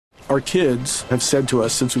Our kids have said to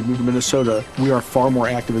us since we moved to Minnesota, we are far more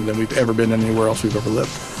active than we've ever been anywhere else we've ever lived.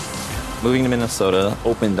 Moving to Minnesota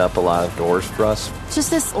opened up a lot of doors for us.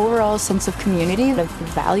 Just this overall sense of community, the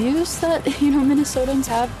values that, Minnesotans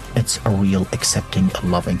have. It's a real accepting,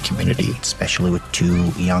 loving community, especially with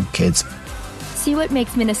 2 young kids. See what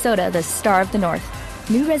makes Minnesota the star of the North.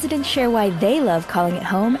 New residents share why they love calling it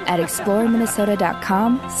home at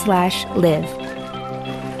exploreminnesota.com/live.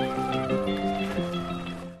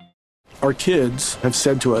 Our kids have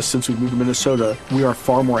said to us since we moved to Minnesota, we are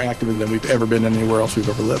far more active than we've ever been anywhere else we've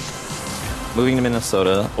ever lived. Moving to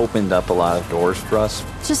Minnesota opened up a lot of doors for us.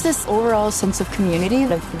 Just this overall sense of community,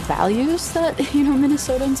 the values that,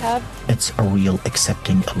 Minnesotans have. It's a real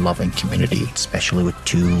accepting, loving community, especially with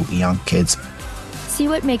 2 young kids. See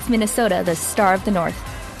what makes Minnesota the star of the North.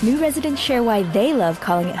 New residents share why they love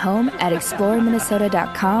calling it home at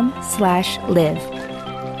exploreminnesota.com/live.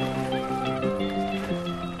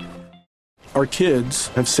 Our kids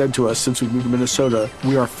have said to us since we moved to Minnesota,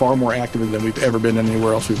 we are far more active than we've ever been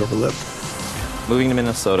anywhere else we've ever lived. Moving to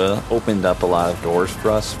Minnesota opened up a lot of doors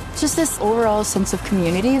for us. Just this overall sense of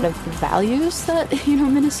community, the values that,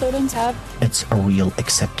 Minnesotans have. It's a real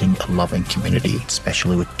accepting, loving community,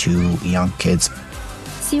 especially with 2 young kids.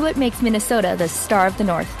 See what makes Minnesota the star of the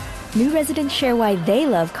North. New residents share why they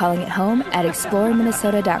love calling it home at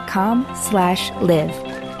exploreminnesota.com/live.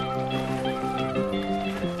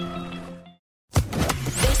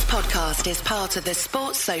 This podcast is part of the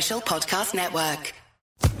Sports Social Podcast Network.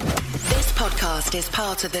 This podcast is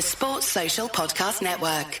part of the Sports Social Podcast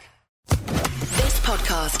Network. This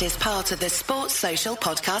podcast is part of the Sports Social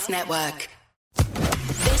Podcast Network.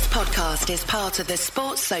 This podcast is part of the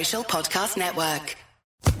Sports Social Podcast Network.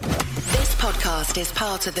 This podcast is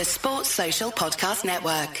part of the Sports Social Podcast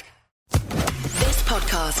Network. This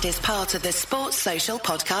podcast is part of the Sports Social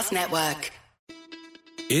Podcast Network.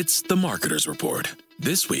 It's the Marketer's Report.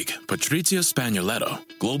 This week, Patrizio Spagnoletto,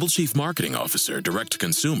 Global Chief Marketing Officer, Direct to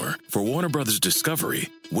Consumer for Warner Brothers Discovery,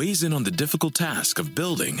 weighs in on the difficult task of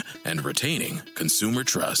building and retaining consumer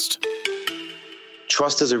trust.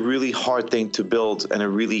 Trust is a really hard thing to build and a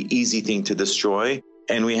really easy thing to destroy,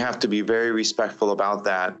 and we have to be very respectful about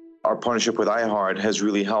that. Our partnership with iHeart has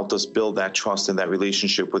really helped us build that trust and that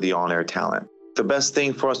relationship with the on-air talent. The best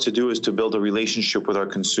thing for us to do is to build a relationship with our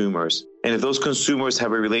consumers. And if those consumers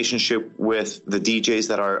have a relationship with the DJs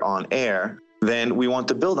that are on air, then we want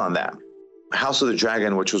to build on that. House of the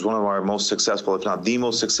Dragon, which was one of our most successful, if not the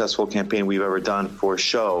most successful campaign we've ever done for a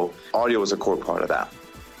show, audio was a core part of that.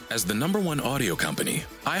 As the #1 audio company,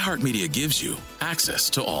 iHeartMedia gives you access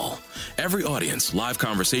to all. Every audience, live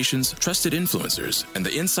conversations, trusted influencers, and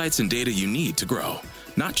the insights and data you need to grow.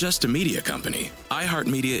 Not just a media company,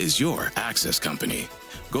 iHeartMedia is your access company.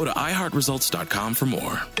 Go to iHeartResults.com for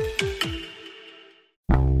more.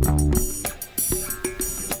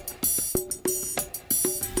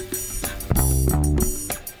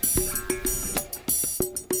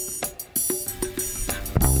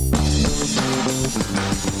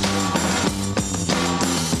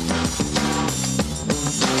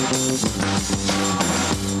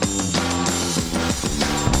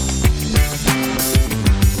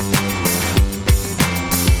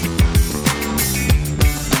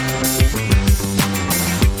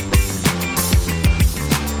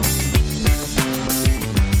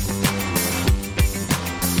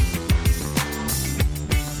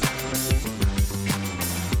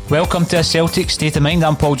 Welcome to a Celtic State of Mind.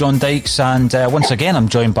 I'm Paul John Dykes, and once again I'm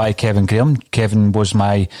joined by Kevin Graham. Kevin was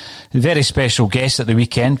my very special guest at the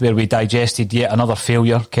weekend where we digested yet another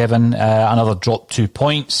failure, Kevin, another dropped 2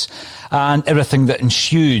 points and everything that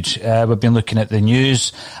ensued. We've been looking at the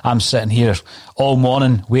news. I'm sitting here all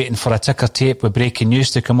morning waiting for a ticker tape with breaking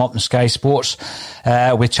news to come up on Sky Sports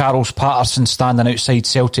with Charles Patterson standing outside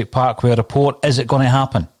Celtic Park with a report. Is it going to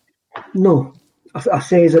happen? No. I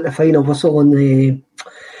says at the final whistle on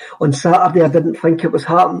Saturday, I didn't think it would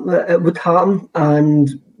happen,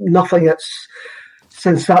 and nothing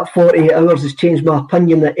since that 48 hours has changed my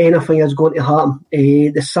opinion that anything is going to happen.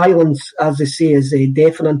 The silence, as they say, is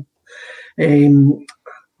deafening.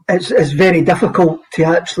 It's very difficult to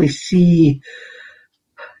actually see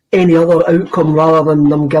any other outcome rather than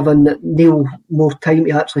them giving Neil more time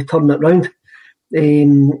to actually turn it round.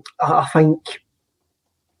 I think,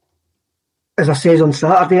 as I says on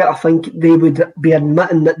Saturday, I think they would be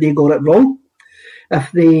admitting that they got it wrong.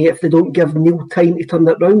 If they don't give Neil time to turn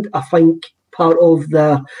it round, I think part of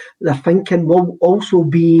their thinking will also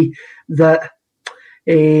be that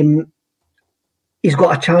he's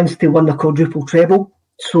got a chance to win the quadruple treble.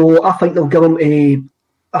 So I think they'll give him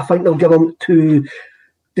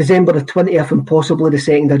December the 20th and possibly the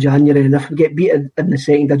 2nd of January. And if we get beaten in the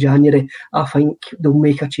 2nd of January, I think they'll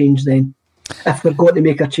make a change then, if they're going to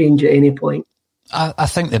make a change at any point. I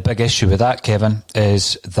think the big issue with that, Kevin,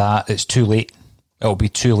 is that it's too late. It'll be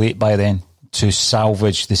too late by then to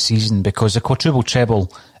salvage the season, because the quadruple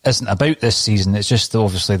treble isn't about this season. It's just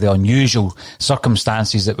obviously the unusual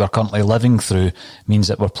circumstances that we're currently living through means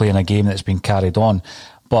that we're playing a game that's been carried on.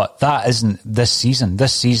 But that isn't this season.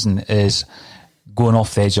 This season is going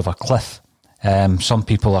off the edge of a cliff. Some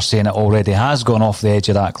people are saying it already has gone off the edge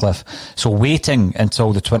of that cliff. So waiting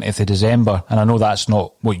until the 20th of December, and I know that's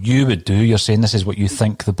not what you would do, you're saying this is what you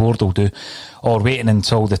think the board will do, or waiting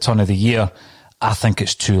until the turn of the year, I think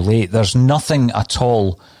it's too late. There's nothing at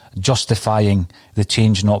all justifying the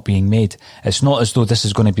change not being made. It's not as though this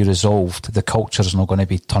is going to be resolved. The culture is not going to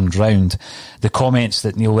be turned round. The comments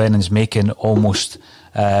that Neil Lennon's making almost,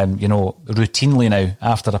 routinely now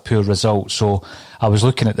after a poor result. So I was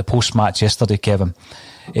looking at the post-match yesterday, Kevin.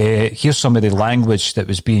 Here's some of the language that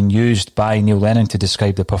was being used by Neil Lennon to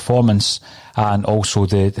describe the performance and also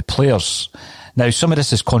the players. Now, some of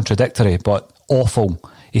this is contradictory, but awful.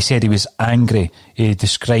 He said he was angry. He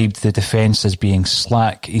described the defence as being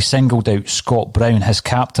slack. He singled out Scott Brown, his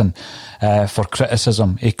captain, for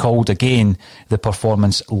criticism. He called again the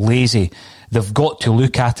performance lazy. They've got to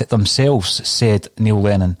look at it themselves, said Neil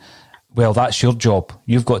Lennon. Well, that's your job.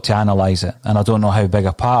 You've got to analyse it. And I don't know how big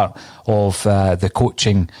a part of the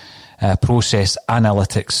coaching process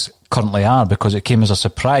analytics currently are, because it came as a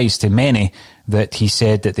surprise to many that he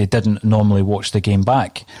said that they didn't normally watch the game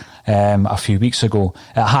back a few weeks ago.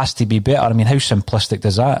 It has to be better. I mean, how simplistic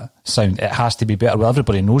does that sound? It has to be better. Well,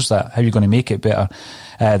 everybody knows that. How are you going to make it better?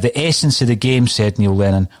 The essence of the game, said Neil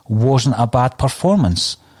Lennon, wasn't a bad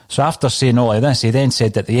performance. So after saying all of this, he then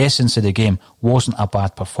said that the essence of the game wasn't a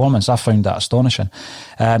bad performance. I found that astonishing.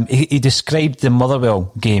 He described the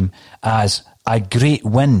Motherwell game as a great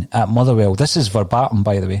win at Motherwell. This is verbatim,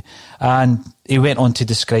 by the way. And he went on to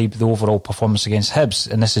describe the overall performance against Hibs,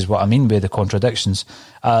 and this is what I mean by the contradictions,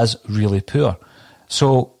 as really poor.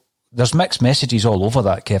 So there's mixed messages all over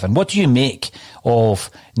that, Kevin. What do you make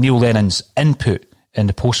of Neil Lennon's input in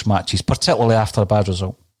the post-matches, particularly after a bad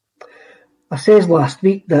result? I says last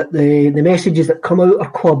week that the messages that come out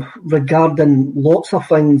of club regarding lots of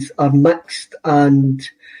things are mixed and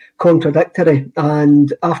contradictory,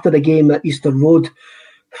 and after the game at Easter Road,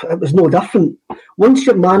 it was no different. Once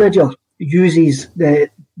your manager uses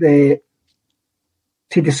to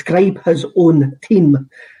describe his own team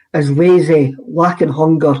as lazy, lacking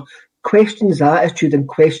hunger, questions the attitude and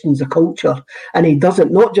questions the culture, and he does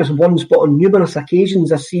it not just once but on numerous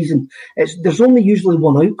occasions this season, there's only usually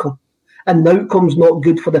one outcome, and the outcome's not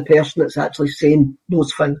good for the person that's actually saying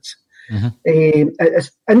those things. Mm-hmm.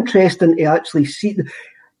 It's interesting to actually see.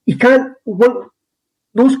 You can't.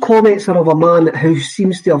 Those comments are of a man who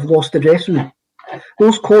seems to have lost the dressing room.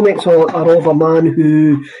 Those comments are of a man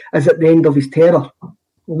who is at the end of his terror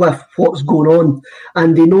with what's going on,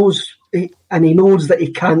 and he knows that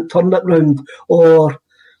he can't turn it round, or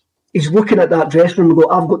he's looking at that dressing room and go,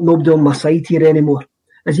 "I've got nobody on my side here anymore."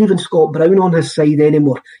 Is even Scott Brown on his side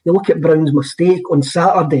anymore? You look at Brown's mistake on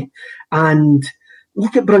Saturday, and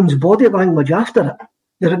look at Brown's body language after it.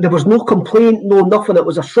 There was no complaint, no nothing. It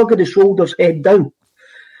was a shrug of the shoulders, head down.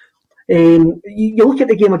 You look at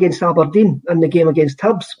the game against Aberdeen and the game against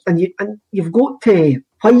Hibs, and you've got to,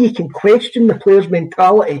 why you can question the players'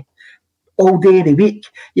 mentality all day of the week,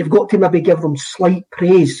 you've got to maybe give them slight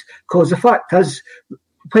praise, because the fact is,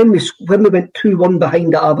 when we went 2-1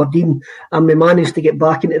 behind at Aberdeen and we managed to get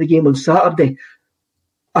back into the game on Saturday,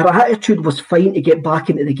 our attitude was fine to get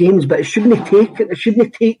back into the games, but it shouldn't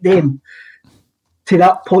take them to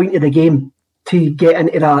that point of the game to get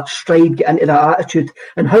into that stride, get into that attitude.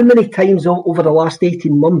 And how many times over the last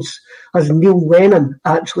 18 months has Neil Lennon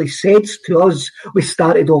actually said to us, we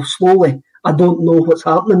started off slowly, I don't know what's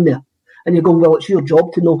happening there. And you go, well, it's your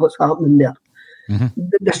job to know what's happening there. Mm-hmm.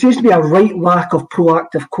 There seems to be a right lack of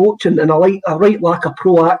proactive coaching and a right lack of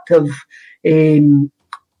proactive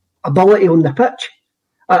ability on the pitch.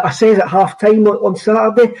 I said at half-time on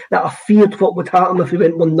Saturday that I feared what would happen if we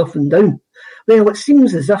went 1-0 down. Well, it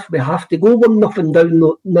seems as if we have to go 1-0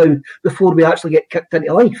 down now before we actually get kicked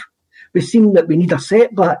into life. We seem that we need a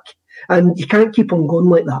setback, and you can't keep on going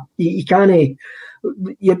like that. You can't.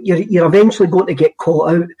 You're eventually going to get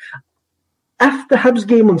caught out. If the Hibs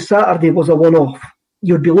game on Saturday was a one-off,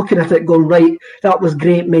 you'd be looking at it going, right, that was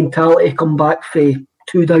great mentality, come back for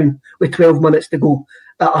 2 down with 12 minutes to go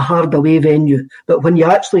at a hard away venue. But when you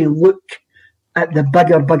actually look at the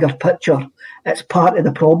bigger picture, it's part of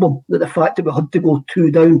the problem, that the fact that we had to go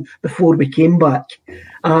 2 down before we came back.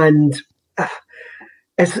 And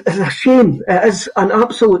It's a shame. It is an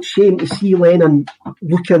absolute shame to see Lennon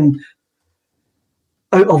looking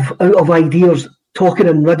out of ideas, talking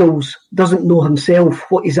in riddles, doesn't know himself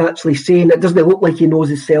what he's actually saying. It doesn't look like he knows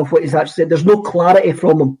himself what he's actually saying. There's no clarity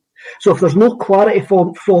from him. So if there's no clarity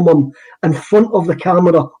from him in front of the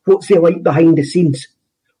camera, what's he like behind the scenes?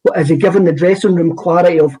 What, is he giving the dressing room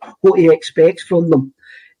clarity of what he expects from them?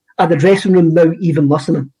 Are the dressing room now even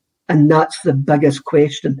listening? And that's the biggest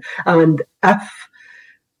question. And if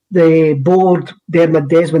the board, Dermot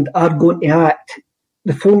Desmond, are going to act,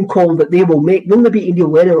 the phone call that they will make won't be to Neil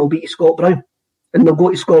Lennon, it'll be to Scott Brown. And they'll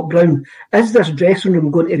go to Scott Brown. Is this dressing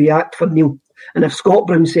room going to react for Neil? And if Scott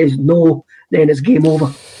Brown says no, then it's game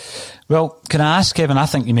over. Well, can I ask, Kevin, I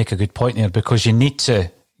think you make a good point here, because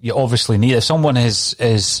you obviously need, if someone is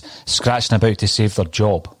scratching about to save their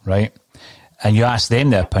job, right, and you ask them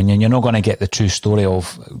their opinion, you're not going to get the true story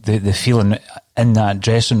of the feeling in that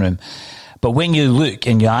dressing room. But when you look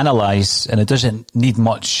and you analyse, and it doesn't need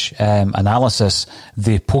much analysis,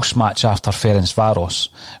 the post-match after Ferencváros,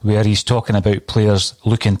 where he's talking about players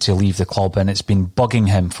looking to leave the club, and it's been bugging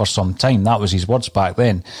him for some time. That was his words back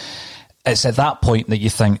then. It's at that point that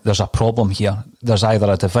you think there's a problem here. There's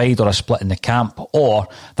either a divide or a split in the camp, or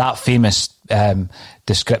that famous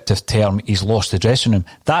descriptive term, he's lost the dressing room.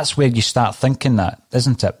 That's where you start thinking that,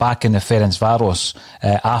 isn't it? Back in the Ferencváros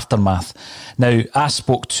aftermath. Now, I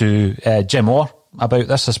spoke to Jim Orr about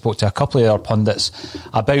this. I spoke to a couple of other pundits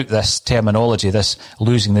about this terminology, this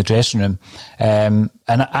losing the dressing room. And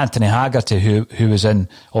Anthony Haggerty, who was in,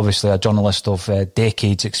 obviously a journalist of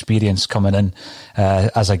decades experience, coming in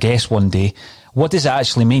as a guest one day. What does it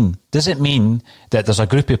actually mean? Does it mean that there's a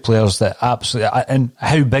group of players that absolutely, and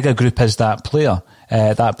how big a group is that player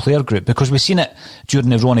group? Because we've seen it during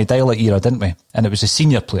the Ronnie Deila era, didn't we? And it was the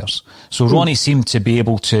senior players. So Ronnie seemed to be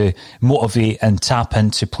able to motivate and tap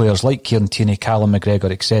into players like Kieran Tierney, Callum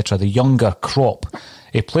McGregor, etc. The younger crop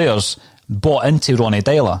of players bought into Ronnie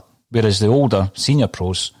Deila, whereas the older senior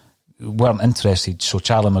pros weren't interested. So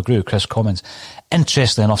Charlie McGrew, Chris Commons.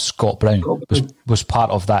 Interestingly enough, Scott Brown was part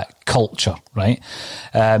of that culture, right?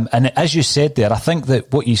 And as you said there, I think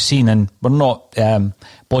that what you've seen, and we're not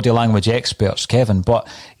body language experts, Kevin, but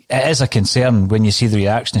it is a concern when you see the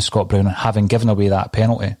reaction of Scott Brown having given away that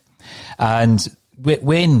penalty. And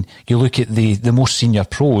when you look at the most senior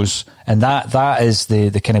pros, and that is the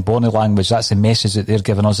kind of body language, that's the message that they're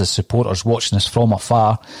giving us as supporters watching us from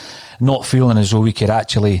afar, not feeling as though we could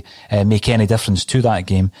actually make any difference to that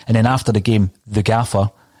game. And then after the game, the gaffer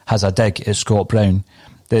has a dig at Scott Brown.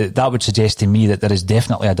 That would suggest to me that there is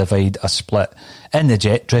definitely a divide, a split in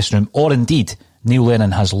the dressing room, or indeed Neil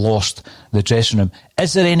Lennon has lost the dressing room.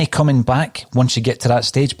 Is there any coming back once you get to that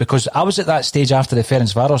stage? Because I was at that stage after the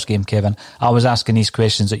Ferencváros game, Kevin. I was asking these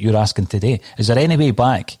questions that you're asking today. Is there any way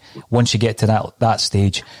back once you get to that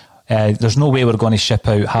stage? There's no way we're going to ship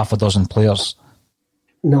out half a dozen players.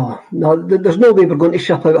 No, there's no way we're going to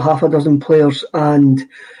ship out half a dozen players, and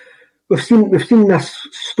we've seen this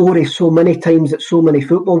story so many times at so many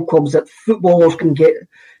football clubs that footballers can get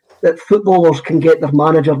their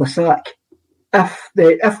manager the sack if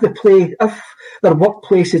their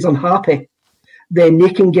workplace is unhappy. Then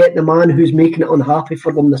they can get the man who's making it unhappy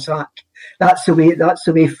for them the sack. That's the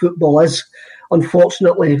way football is,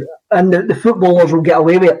 unfortunately, and the footballers will get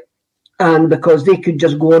away with it. And because they could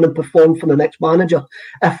just go on and perform for the next manager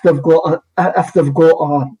if they've got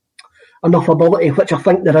enough ability, which I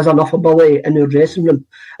think there is enough ability in their dressing room,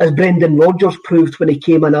 as Brendan Rodgers proved when he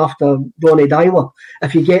came in after Ronnie Deila.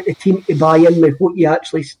 If you get the team to buy in with what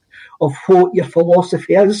your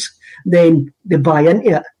philosophy is, then they buy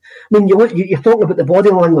into it. I mean, you're talking about the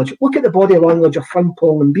body language. Look at the body language of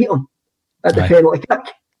Frimpong and Beaton at the penalty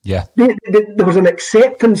kick. Yeah, there was an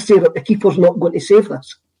acceptance there that the keeper's not going to save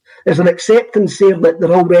this. There's an acceptance there that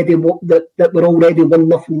we're already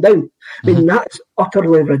 1-0 down. I mean, that's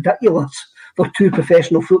utterly ridiculous for two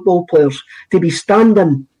professional football players to be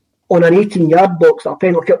standing on an 18-yard box at a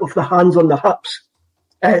penalty kick with their hands on their hips.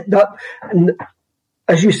 And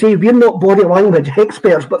as you say, we're not body language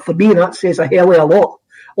experts, but for me, that says a hell of a lot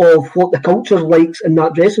of what the culture likes in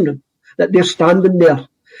that dressing room, that they're standing there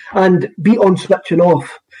and Beaton switching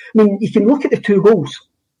off. I mean, you can look at the two goals.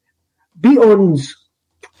 Beaton's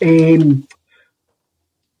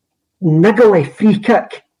niggly free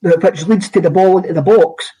kick, which leads to the ball into the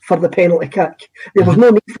box for the penalty kick. There was no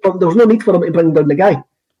need for him to bring down the guy.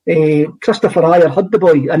 Christopher Ayer had the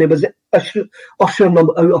boy, and he was ushering him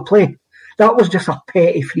out of play. That was just a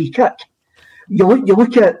petty free kick. You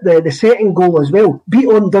look at the second goal as well.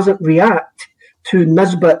 Beaton doesn't react to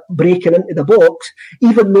Nisbet breaking into the box,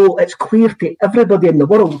 even though it's clear to everybody in the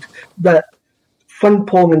world that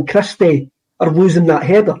Frimpong and Christie are losing that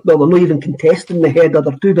header. Well, they're not even contesting the header.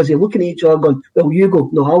 They're too busy looking at each other going, well, you go,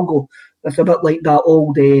 no, I'll go. It's a bit like that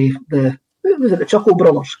old, the Chuckle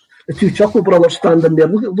Brothers? The two Chuckle Brothers standing there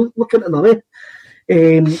looking at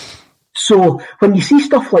them, So when you see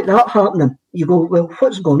stuff like that happening, you go, well,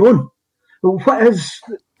 what's going on? Well, what is...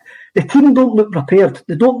 The team don't look prepared.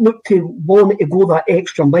 They don't look to want to go that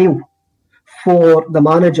extra mile for the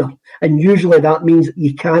manager. And usually that means that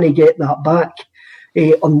you can't get that back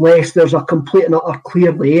unless there's a complete and utter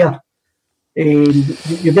clear there.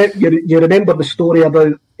 You remember the story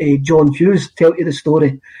about John Hughes, tell you the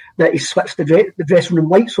story, that he switched the dressing room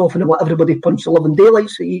lights off and let everybody punch the living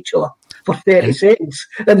daylights at each other for 30 seconds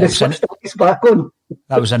and they switched the lights back on.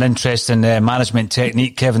 That was an interesting management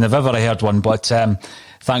technique, Kevin, if ever I heard one, but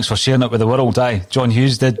thanks for sharing it with the world. John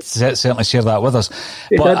Hughes did certainly share that with us.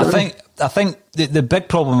 But I think the big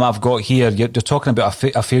problem I've got here, you're talking about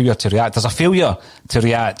a failure to react. There's a failure to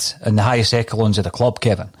react in the highest echelons of the club,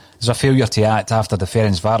 Kevin. There's a failure to act after the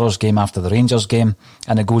Ferencváros game, after the Rangers game,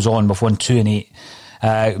 and it goes on. We've won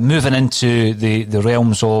 2-8. Moving into the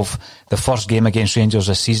realms of the first game against Rangers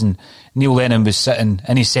this season, Neil Lennon was sitting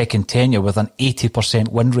in his second tenure with an 80%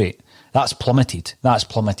 win rate. That's plummeted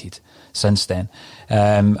since then.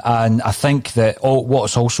 And I think that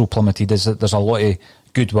what's also plummeted is that there's a lot of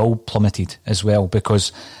goodwill plummeted as well,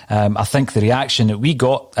 because I think the reaction that we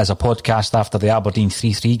got as a podcast after the Aberdeen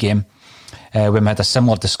 3-3 game, when we had a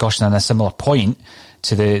similar discussion and a similar point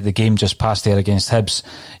to the game just past there against Hibs,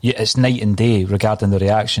 it's night and day regarding the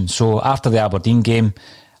reaction. So after the Aberdeen game,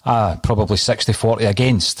 probably 60-40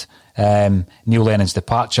 against Neil Lennon's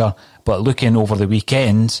departure, but looking over the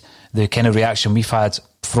weekend, the kind of reaction we've had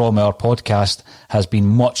from our podcast has been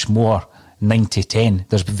much more 90-10.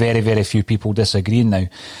 There's very, very few people disagreeing now.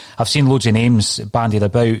 I've seen loads of names bandied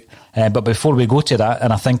about, but before we go to that,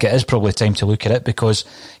 and I think it is probably time to look at it, because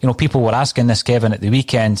people were asking this, Kevin, at the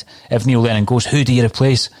weekend, if Neil Lennon goes, who do you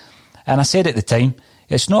replace? And I said at the time,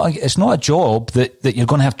 it's not a job that you're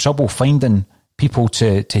going to have trouble finding people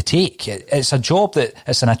to take. It's a job that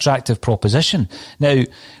it's an attractive proposition. Now,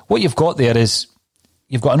 what you've got there is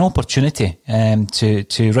you've got an opportunity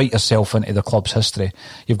to write yourself into the club's history.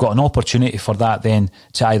 You've got an opportunity for that then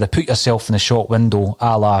to either put yourself in the shop window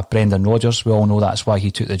a la Brendan Rodgers, we all know that's why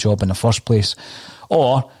he took the job in the first place,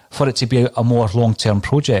 or for it to be a more long-term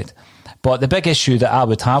project. But the big issue that I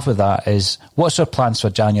would have with that is, what's our plans for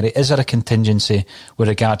January? Is there a contingency with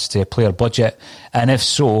regards to a player budget? And if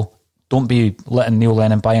so, don't be letting Neil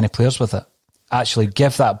Lennon buy any players with it. Actually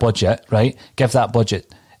give that budget, right? Give that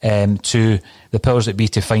budget to the powers that be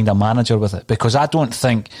to find a manager with it. Because I don't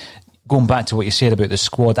think, going back to what you said about the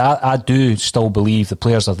squad, I do still believe the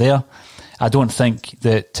players are there. I don't think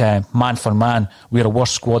that man for man we're a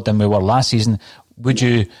worse squad than we were last season. Would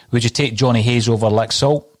you take Johnny Hayes over Lick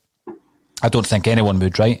Salt? I don't think anyone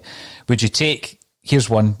would, right? Would you take, here's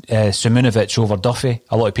one, Simunovic over Duffy?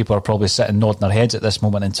 A lot of people are probably sitting nodding their heads at this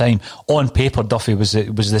moment in time. On paper, Duffy was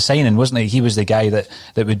the signing, wasn't he? He was the guy that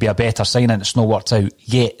would be a better signing. It's not worked out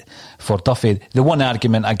yet for Duffy. The one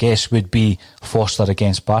argument, I guess, would be Foster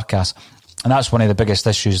against Barkas. And that's one of the biggest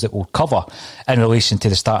issues that we'll cover in relation to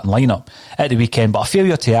the starting lineup at the weekend. But a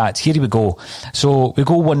failure to act, here we go. So we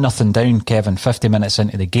go 1-0 down, Kevin, 50 minutes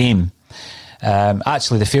into the game.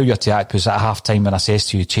 Actually, the failure to act was at half time when I says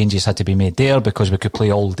to you changes had to be made there because we could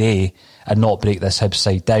play all day and not break this Hibs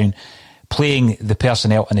side down, playing the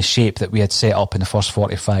personnel in the shape that we had set up in the first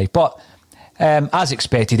 45. But as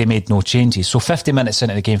expected, they made no changes. So 50 minutes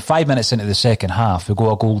into the game, 5 minutes into the second half, we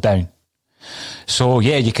go a goal down. So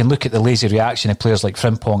yeah, you can look at the lazy reaction of players like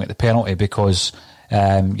Frimpong at the penalty because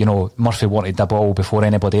Murphy wanted the ball before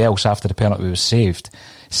anybody else after the penalty was saved.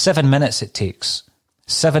 7 minutes it takes.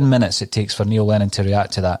 7 minutes it takes for Neil Lennon to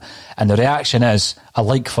react to that. And the reaction is a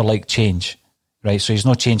like-for-like change, right? So he's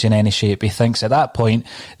not changing any shape. He thinks at that point,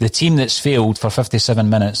 the team that's failed for 57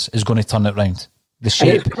 minutes is going to turn it round. The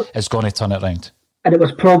shape is going to turn it round. And it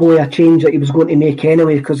was probably a change that he was going to make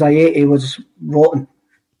anyway because Ayeti was rotten.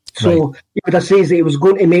 So right. You would have said that he was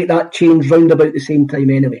going to make that change round about the same time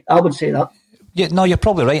anyway. I would say that. Yeah, no, you're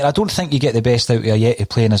probably right. I don't think you get the best out of Ayeti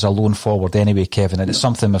playing as a lone forward anyway, Kevin, and it's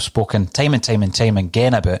something we've spoken time and time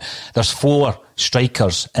again about. There's 4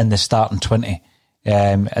 strikers in the starting 20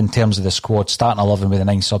 in terms of the squad, starting 11 with the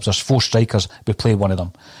 9 subs. There's 4 strikers, we play one of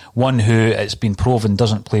them. One who, it's been proven,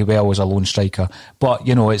 doesn't play well as a lone striker. But,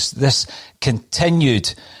 it's this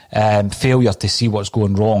continued failure to see what's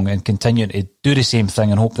going wrong and continue to do the same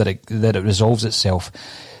thing and hope that it resolves itself.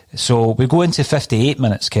 So we go into 58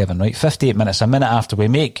 minutes, Kevin, right? 58 minutes, a minute after we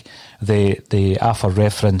make the AFA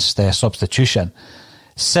referenced substitution.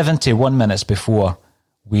 71 minutes before,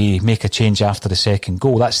 we make a change after the second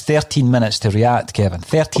goal. That's 13 minutes to react, Kevin.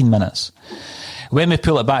 13 minutes. When we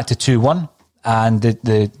pull it back to 2-1 and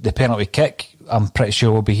the penalty kick, I'm pretty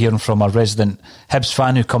sure we'll be hearing from our resident Hibs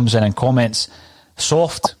fan who comes in and comments,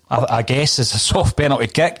 soft, I guess, is a soft penalty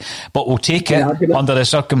kick, but we'll take it under the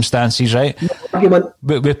circumstances, right?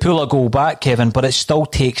 We pull a goal back, Kevin, but it still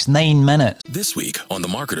takes 9 minutes. This week on The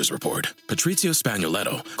Marketer's Report, Patrizio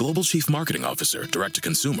Spagnoletto, Global Chief Marketing Officer,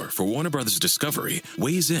 Direct-to-Consumer for Warner Brothers Discovery,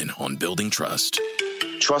 weighs in on building trust.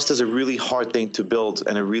 Trust is a really hard thing to build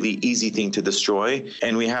and a really easy thing to destroy,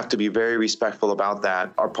 and we have to be very respectful about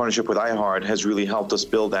that. Our partnership with iHeart has really helped us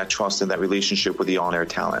build that trust and that relationship with the on-air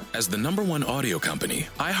talent. As the #1 audio company,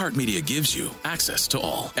 iHeartMedia gives you access to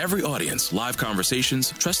all. Every audience, live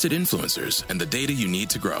conversations, trusted influencers, and the data you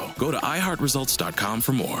need to grow. Go to iHeartResults.com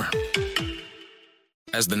for more.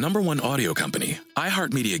 As the #1 audio company,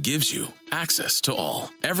 iHeartMedia gives you access to all.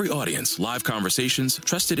 Every audience, live conversations,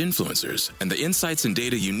 trusted influencers, and the insights and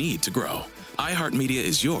data you need to grow. iHeartMedia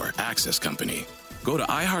is your access company. Go to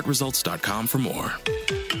iHeartResults.com for more.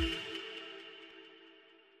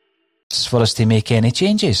 For us to make any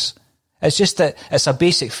changes. It's just that it's a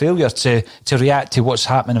basic failure to react to what's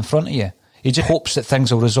happening in front of you. He just hopes that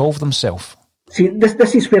things will resolve themselves. See,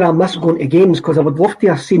 this is where I miss going to games, because I would love to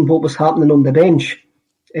have seen what was happening on the bench.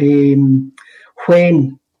 When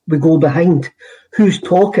we go behind, who's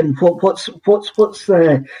talking? What's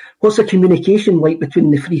the communication like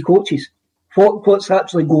between the three coaches? What's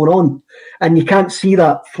actually going on? And you can't see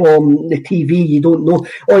that from the TV. You don't know.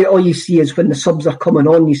 All you see is when the subs are coming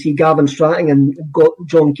on, you see Gavin Stratton and got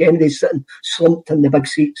John Kennedy sitting slumped in the big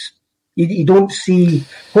seats. You don't see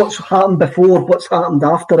what's happened before, what's happened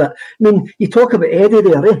after it. I mean, you talk about Eddie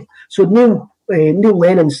there, eh? So Neil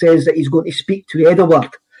Lennon says that he's going to speak to Edward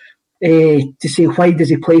to say why does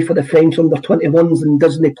he play for the French under-21s and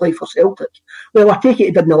doesn't he play for Celtic? Well, I take it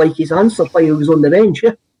he didn't like his answer while he was on the bench,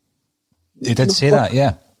 yeah? He did say that,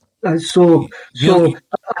 yeah. So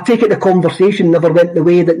I take it the conversation never went the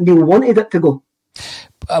way that Neil wanted it to go.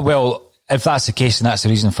 Well, if that's the case and that's the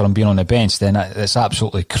reason for him being on the bench, then it's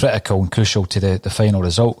absolutely critical and crucial to the final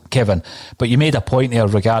result, Kevin. But you made a point there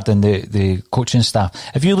regarding the coaching staff.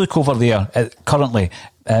 If you look over there, currently,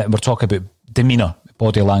 we're talking about demeanour,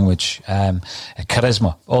 body language,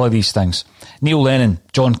 charisma, all of these things. Neil Lennon,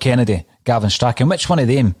 John Kennedy, Gavin Strachan, which one of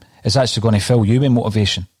them is actually going to fill you with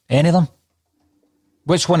motivation? Any of them?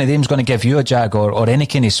 Which one of them is going to give you a jag or any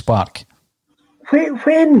kind of spark?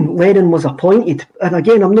 When Lennon was appointed, and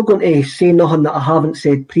again, I'm not going to say nothing that I haven't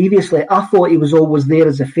said previously, I thought he was always there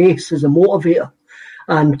as a face, as a motivator,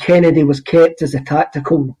 and Kennedy was kept as a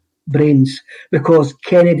tactical brains, because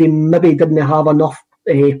Kennedy maybe didn't have enough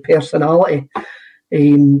personality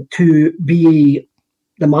to be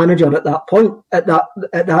the manager at that point, at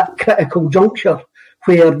that critical juncture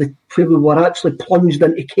where we were actually plunged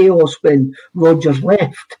into chaos when Rodgers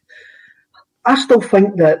left. I still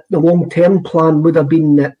think that the long-term plan would have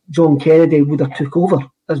been that John Kennedy would have took over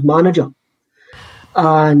as manager.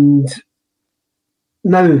 And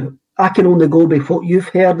now, I can only go by what you've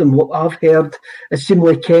heard and what I've heard. It seems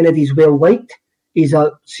like Kennedy's well-liked. He's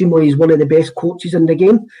one of the best coaches in the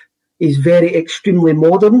game. He's very extremely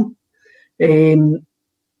modern. And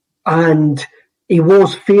he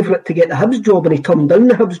was favourite to get the Hibs job, and he turned down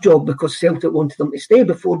the Hibs job because Celtic wanted him to stay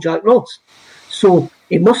before Jack Ross. So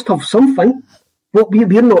he must have something. But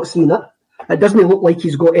we're not seeing it. It doesn't look like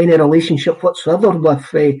he's got any relationship whatsoever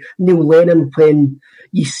with Neil Lennon when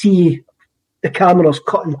you see the cameras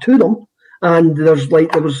cutting to them. And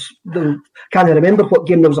can't remember what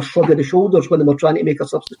game there was a shrug of the shoulders when they were trying to make a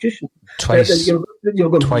substitution. Twice. You're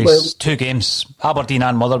going, Twice. Well, 2 games. Aberdeen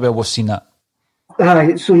and Motherwell, we've seen that.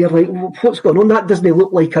 So you're like, what's going on? That doesn't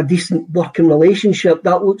look like a decent working relationship.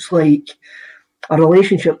 That looks like a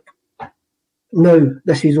relationship. Now,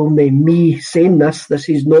 this is only me saying this. This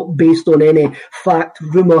is not based on any fact,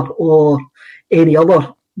 rumour, or any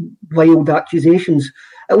other wild accusations.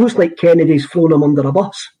 It looks like Kennedy's thrown him under a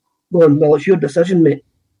bus. Going, well, it's your decision, mate.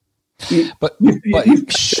 See,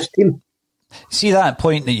 that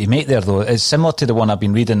point that you make there, though, is similar to the one I've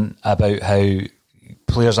been reading about how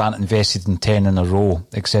players aren't invested in 10 in a row,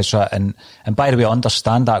 etc. And by the way, I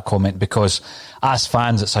understand that comment, because as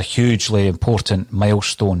fans, it's a hugely important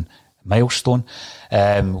milestone.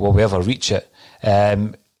 Will we ever reach it?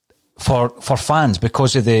 For fans,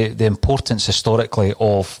 because of the importance historically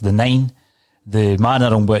of the 9, the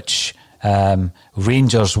manner in which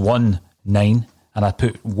Rangers won 9, and I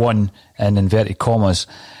put 1 in inverted commas,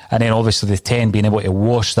 and then obviously the 10 being able to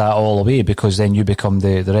wash that all away, because then you become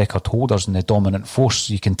the record holders and the dominant force.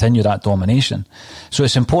 You continue that domination. So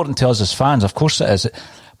it's important to us as fans, of course it is.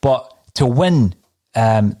 But to win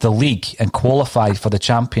the league and qualify for the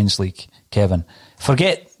Champions League, Kevin,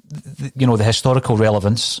 forget the historical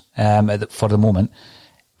relevance for the moment.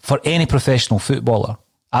 For any professional footballer,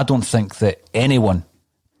 I don't think that anyone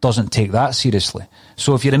doesn't take that seriously.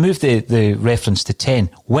 So if you remove the reference to 10,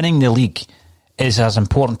 winning the league is as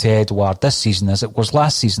important to Edouard this season as it was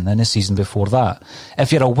last season and the season before that.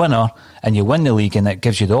 If you're a winner and you win the league and it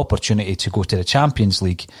gives you the opportunity to go to the Champions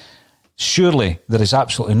League, surely there is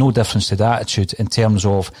absolutely no difference to the attitude in terms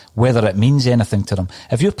of whether it means anything to them.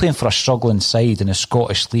 If you're playing for a struggling side in the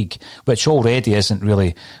Scottish League, which already isn't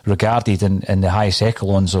really regarded in the highest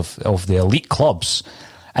echelons of the elite clubs,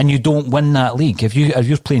 and you don't win that league, if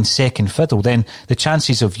you're playing second fiddle, then the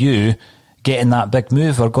chances of you getting that big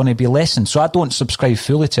move are going to be lessened. So I don't subscribe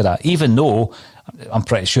fully to that, even though I'm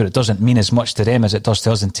pretty sure it doesn't mean as much to them as it does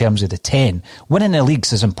to us in terms of the 10. Winning the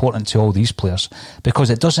leagues is important to all these players because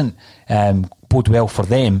it doesn't bode well for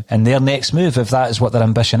them and their next move if that is what their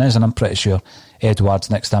ambition is, and I'm pretty sure Edouard's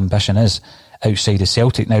next ambition is outside of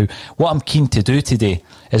Celtic. Now, what I'm keen to do today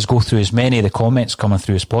is go through as many of the comments coming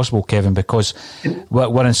through as possible, Kevin, because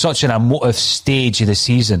we're in such an emotive stage of the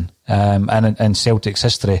season and in Celtic's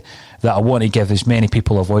history that I want to give as many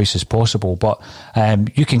people a voice as possible. But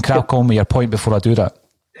you can crack on with your point before I do that.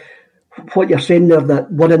 What you're saying there,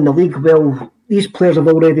 that winning the league, well, these players have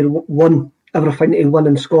already won everything to win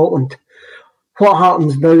in Scotland. What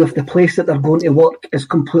happens now if the place that they're going to work is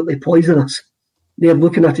completely poisonous? They're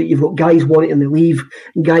looking at it, you've got guys wanting to leave,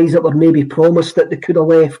 guys that were maybe promised that they could have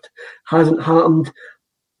left, hasn't happened.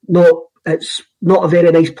 No, it's not a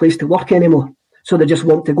very nice place to work anymore, so they just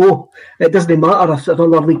want to go. It doesn't matter if it's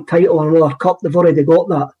another league title or another cup, they've already got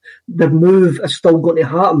that. Their move is still going to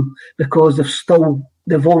happen because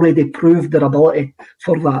they've already proved their ability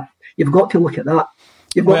for that. You've got to look at that.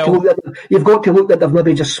 You've got to look that they've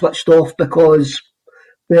maybe just switched off because,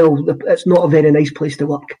 well, it's not a very nice place to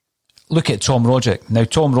work. Look at Tom Roderick. Now,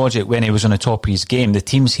 Tom Roderick, when he was on the top of his game, the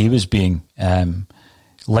teams he was being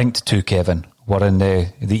linked to, Kevin, were in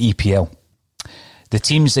the EPL. The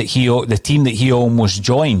team that he almost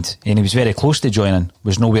joined, and he was very close to joining,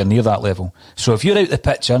 was nowhere near that level. So if you're out the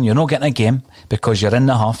picture and you're not getting a game because you're in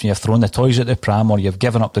the huff and you've thrown the toys at the pram or you've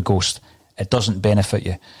given up the ghost, it doesn't benefit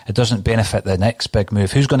you. It doesn't benefit the next big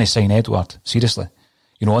move. Who's going to sign Edouard? Seriously.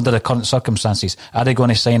 Under the current circumstances, are they going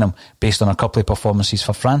to sign him based on a couple of performances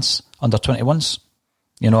for France under 21s?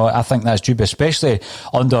 I think that's dubious, especially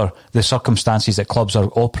under the circumstances that clubs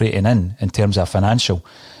are operating in terms of financial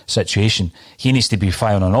situation. He needs to be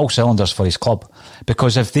firing on all cylinders for his club,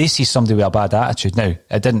 because if they see somebody with a bad attitude, now,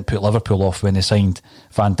 it didn't put Liverpool off when they signed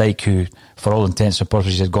Van Dijk, who, for all intents and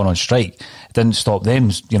purposes, had gone on strike. It didn't stop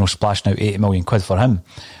them, splashing out 80 million quid for him.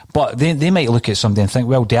 But they might look at somebody and think,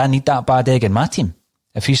 well, do I need that bad egg in my team?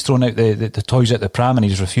 If he's thrown out the toys at the pram and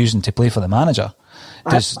he's refusing to play for the manager,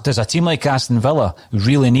 does a team like Aston Villa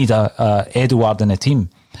really need a Edouard in the team?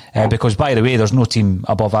 Because, by the way, there's no team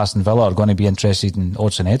above Aston Villa are going to be interested in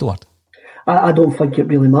Odsonne Edouard. I don't think it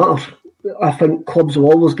really matters. I think clubs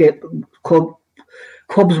will always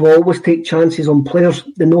take chances on players.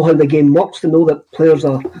 They know how the game works. They know that players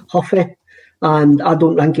are huffy, and I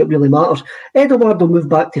don't think it really matters. Edouard will move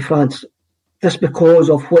back to France just because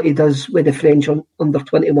of what he does with the French under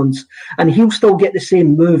 21s. And he'll still get the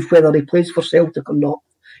same move whether he plays for Celtic or not.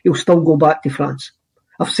 He'll still go back to France.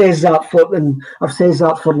 I've said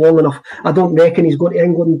that for long enough. I don't reckon he's going to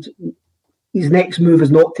England. His next move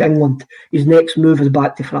is not to England. His next move is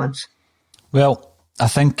back to France. Well, I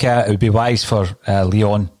think it would be wise for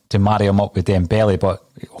Lyon to marry him up with Dembele, but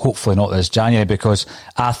hopefully not this January, because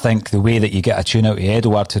I think the way that you get a tune out of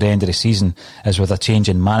Edouard to the end of the season is with a change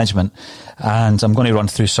in management. And I'm going to run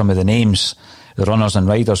through some of the names, the runners and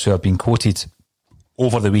riders who have been quoted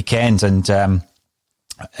over the weekend, and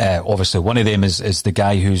obviously one of them is the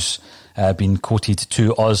guy who's been quoted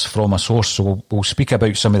to us from a source. So we'll speak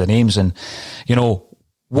about some of the names and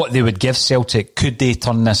what they would give Celtic. Could they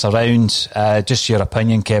turn this around? Just your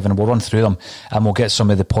opinion, Kevin. We'll run through them and we'll get some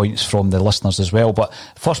of the points from the listeners as well. But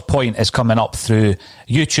first point is coming up through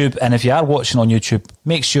YouTube. And if you are watching on YouTube,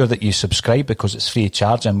 make sure that you subscribe because it's free of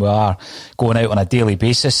charge and we are going out on a daily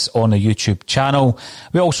basis on the YouTube channel.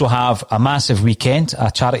 We also have a massive weekend,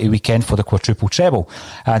 a charity weekend for the quadruple treble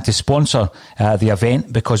to sponsor the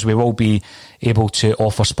event, because we will be able to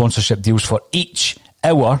offer sponsorship deals for each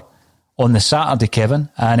hour on the Saturday, Kevin,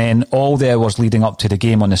 and then all the hours leading up to the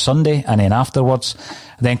game on the Sunday, and then afterwards,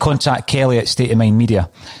 then contact Kelly at State of Mind Media,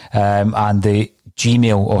 and the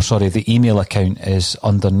the email account is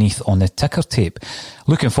underneath on the ticker tape.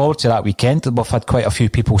 Looking forward to that weekend. We've had quite a few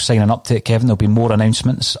people signing up to it, Kevin. There'll be more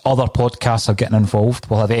announcements. Other podcasts are getting involved.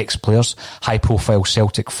 We'll have ex-players, high-profile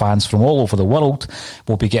Celtic fans from all over the world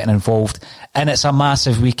will be getting involved. And it's a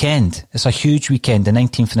massive weekend. It's a huge weekend, the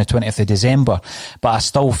 19th and the 20th of December. But I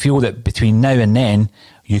still feel that between now and then,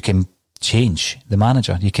 you can change the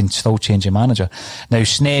manager. You can still change your manager. Now,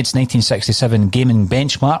 Sned's 1967 gaming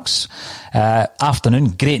benchmarks. Afternoon,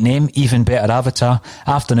 great name, even better avatar.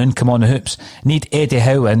 Afternoon, come on the hoops. Need Eddie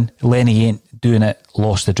Howe in. Lenny ain't doing it.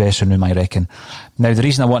 Lost the dressing room, I reckon. Now, the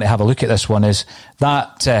reason I want to have a look at this one is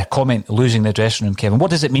that comment, losing the dressing room, Kevin.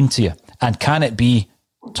 What does it mean to you? And can it be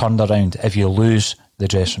turned around if you lose the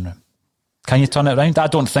dressing room? Can you turn it around? I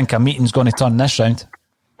don't think a meeting's going to turn this round.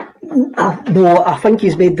 No, I think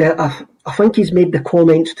he's made the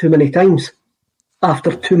comments too many times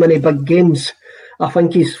after too many big games. I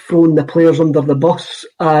think he's thrown the players under the bus,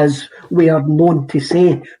 as we are known to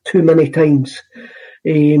say too many times.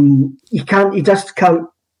 He just can't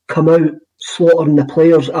come out slaughtering the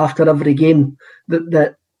players after every game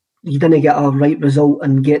that you didn't get a right result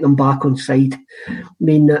and get them back on side. I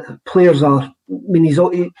mean, players are. I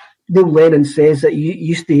mean, Neil Lennon says that he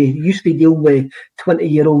used to deal with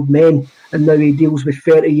 20-year-old men, and now he deals with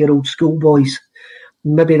 30-year-old schoolboys.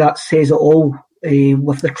 Maybe that says it all,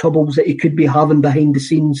 with the troubles that he could be having behind the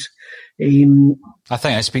scenes. I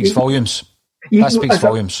think it speaks volumes. That speaks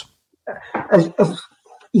volumes.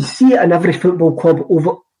 You see it in every football club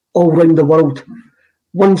all around the world.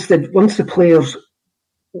 Once the players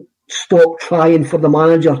stop trying for the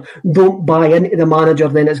manager, don't buy into the manager,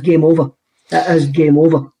 then it's game over. It is game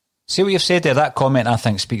over. See what you've said there, that comment I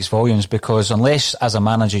think speaks volumes, because unless as a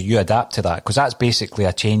manager you adapt to that, because that's basically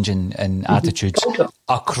a change in attitudes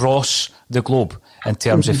across the globe in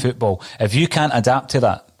terms of football. If you can't adapt to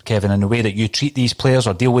that, Kevin, in the way that you treat these players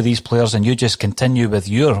or deal with these players, and you just continue with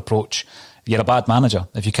your approach, you're a bad manager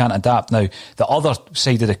if you can't adapt. Now, the other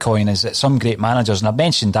side of the coin is that some great managers, and I've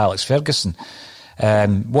mentioned Alex Ferguson,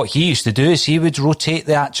 what he used to do is he would rotate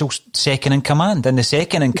the actual second in command, and the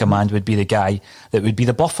second in command would be the guy that would be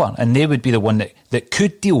the buffer, and they would be the one that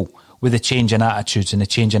could deal with the change in attitudes and the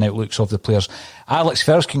change in outlooks of the players. Alex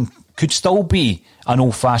Ferguson could still be an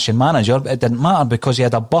old-fashioned manager, but it didn't matter because he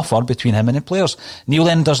had a buffer between him and the players. Neil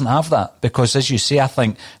Lennon doesn't have that because, as you say, I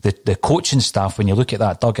think the coaching staff, when you look at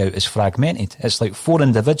that dugout, is fragmented. It's like 4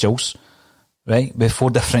 individuals, right, with 4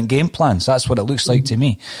 different game plans. That's what it looks like to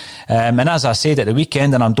me. And as I said at the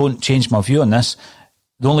weekend, and I don't change my view on this,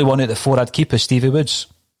 the only one out of the 4 I'd keep is Stevie Woods.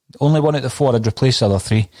 The only one out of the 4 I'd replace the other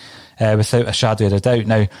 3, without a shadow of a doubt.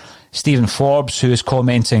 Now, Stephen Forbes, who is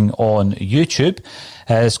commenting on YouTube,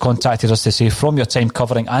 has contacted us to say, from your time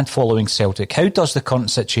covering and following Celtic, how does the current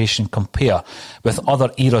situation compare with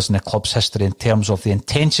other eras in the club's history in terms of the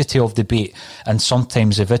intensity of debate and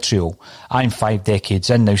sometimes the vitriol? I'm 5 decades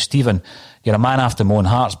in now. Stephen, you're a man after my own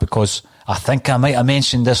heart, because I think I might have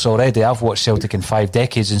mentioned this already. I've watched Celtic in 5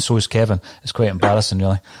 decades, and so has Kevin. It's quite embarrassing,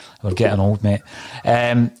 really. We're getting old, mate.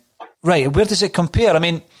 Right, where does it compare? I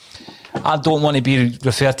mean, I don't want to be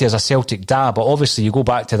referred to as a Celtic dad, but obviously you go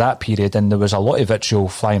back to that period and there was a lot of vitriol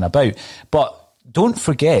flying about. But don't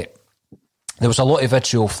forget, there was a lot of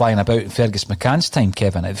vitriol flying about in Fergus McCann's time,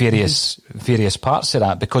 Kevin, at various parts of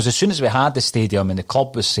that, because as soon as we had the stadium and the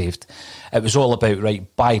club was saved, it was all about,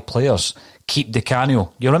 right, buy players, keep Di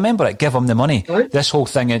Canio. You remember it, give him the money. Right. This whole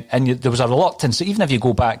thing, and there was a reluctance, even if you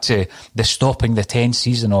go back to the stopping the 10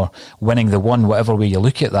 season or winning the 1, whatever way you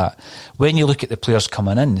look at that, when you look at the players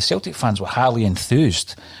coming in, the Celtic fans were highly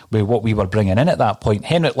enthused with what we were bringing in at that point,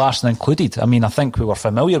 Henrik Larsson included. I mean, I think we were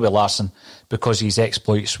familiar with Larsson because of his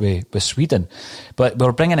exploits with Sweden, but we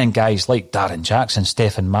were bringing in guys like Darren Jackson,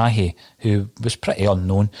 Stefan Mahe, who was pretty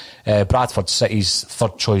unknown, Bradford City's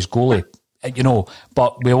third choice goalie, you know,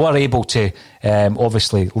 but we were able to,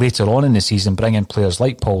 obviously, later on in the season, bring in players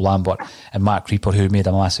like Paul Lambert and Mark Reaper, who made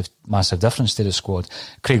a massive difference to the squad.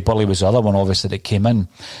 Craig Burley was the other one, obviously, that came in.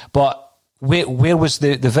 But where was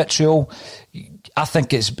the vitriol? I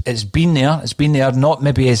think it's been there. It's been there, not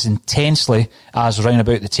maybe as intensely as around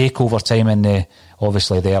about the takeover time in the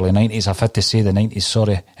early 90s. I've had to say the 90s,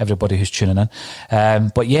 sorry, everybody who's tuning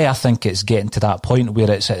in. But yeah, I think it's getting to that point where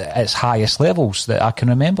it's at its highest levels that I can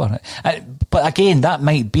remember. But again, that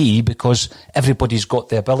might be because everybody's got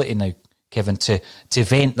the ability now, Kevin, to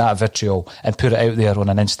vent that vitriol and put it out there on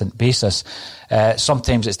an instant basis.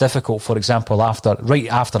 Sometimes it's difficult, for example, right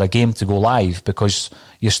after a game to go live, because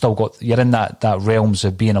you're in that realms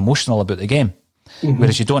of being emotional about the game. Mm-hmm.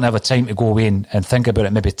 Whereas you don't have a time to go away and think about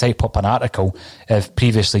it, maybe type up an article if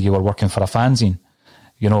previously you were working for a fanzine.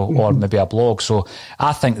 or maybe a blog. So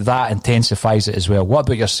I think that intensifies it as well. What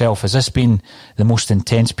about yourself? Has this been the most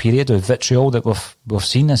intense period of vitriol that we've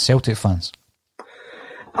seen as Celtic fans?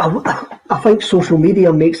 I think social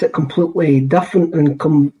media makes it completely different and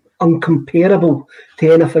uncomparable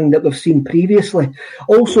to anything that we've seen previously.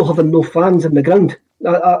 Also, having no fans in the ground.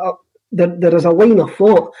 There is a line of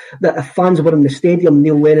thought that if fans were in the stadium,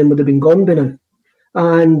 Neil Lennon would have been gone by now.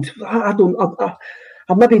 And I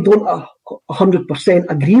maybe don't 100%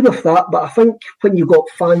 agree with that, but I think when you got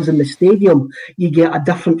fans in the stadium, you get a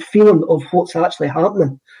different feeling of what's actually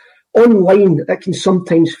happening. Online, it can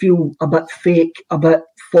sometimes feel a bit fake, a bit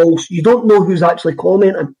false. You don't know who's actually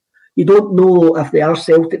commenting. You don't know if they are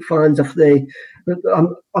Celtic fans, I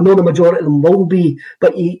know the majority of them will be,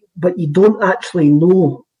 but you don't actually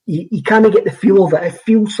know. You kind of get the feel of it. It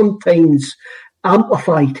feels sometimes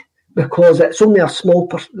amplified because it's only a small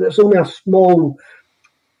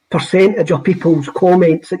percentage of people's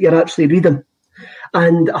comments that you're actually reading.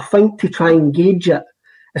 And I think to try and gauge it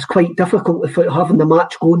is quite difficult without having the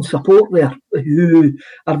match going support there, who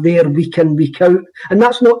are there week in, week out. And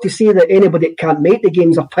that's not to say that anybody that can't make the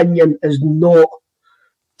game's opinion is not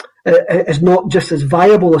just as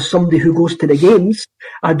viable as somebody who goes to the games.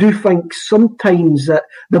 I do think sometimes that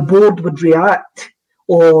the board would react,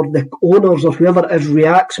 or the owners or whoever it is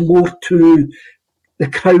reacts more to the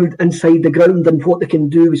crowd inside the ground than what they can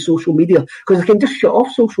do with social media. Because they can just shut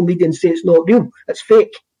off social media and say it's not real, it's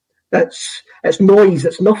fake. It's noise,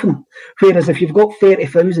 it's nothing. Whereas if you've got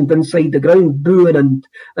 30,000 inside the ground booing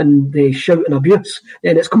and shouting abuse,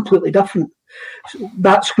 then it's completely different. So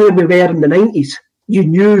that's where we were in the 90s. You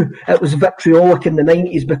knew it was vitriolic in the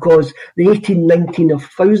 90s because the 18, 19 of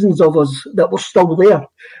thousands of us that were still there,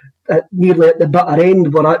 nearly at the bitter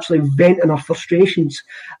end, were actually venting our frustrations,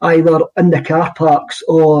 either in the car parks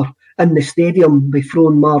or in the stadium by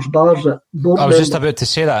throwing Mars bars at board I was members. just about to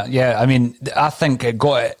say that, yeah. I mean, I think it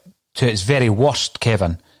got it to its very worst,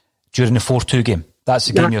 Kevin, during the 4-2 game. That's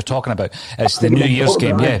the game you're talking about. It's the New Year's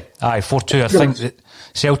game, yeah. Aye, 4-2. I think that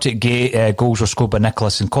Celtic goals were scored by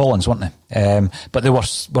Nicholas and Collins, weren't they? But they were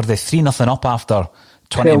they 3-0 up after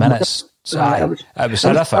 20 minutes? So, it was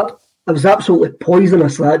horrific. It was absolutely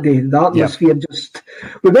poisonous that day. The atmosphere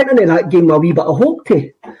we went into that game with a wee bit of hope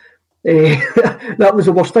to. That was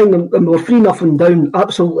the worst thing. And we were 3-0 down,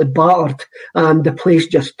 absolutely battered, and the place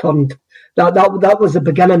just turned. That was the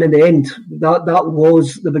beginning and the end. That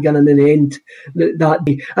was the beginning and the end that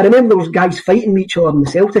day. I remember those guys fighting each other in the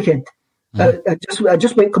Celtic end. It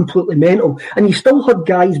just went completely mental. And you still had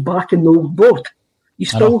guys back in the old board. You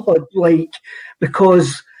still had,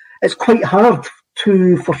 because it's quite hard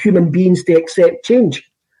for human beings to accept change.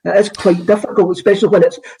 It is quite difficult, especially when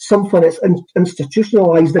it's something that's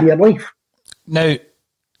institutionalised in your life. Now,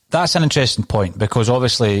 that's an interesting point because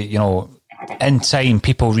obviously, in time,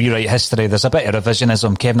 people rewrite history. There's a bit of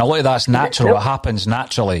revisionism, Kevin. A lot of that's natural. It happens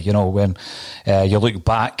naturally, when you look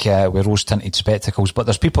back with rose-tinted spectacles. But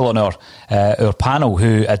there's people on our panel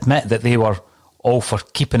who admit that they were all for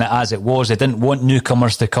keeping it as it was. They didn't want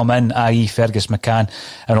newcomers to come in, i.e. Fergus McCann,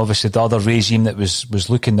 and obviously the other regime that was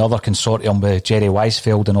looking, the other consortium with Jerry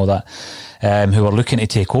Weisfeld and all that, who were looking to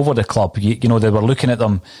take over the club. They were looking at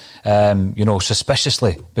them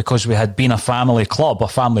suspiciously because we had been a family club, a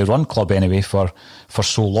family-run club anyway, for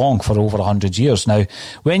so long, for over 100 years. Now,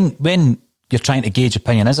 when you're trying to gauge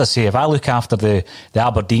opinion, as I say, if I look after the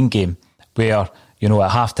Aberdeen game, where,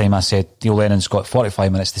 at half-time I said Neil Lennon's got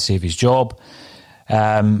 45 minutes to save his job,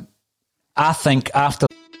 I think after...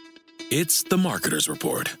 It's the Marketer's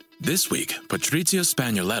Report. This week, Patrizio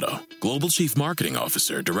Spagnoletto, Global Chief Marketing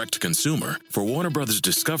Officer, Direct-to-Consumer for Warner Brothers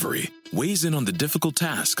Discovery, weighs in on the difficult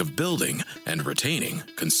task of building and retaining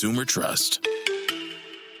consumer trust.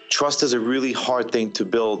 Trust is a really hard thing to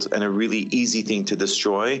build and a really easy thing to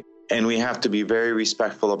destroy, and we have to be very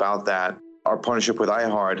respectful about that. Our partnership with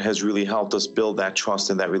iHeart has really helped us build that trust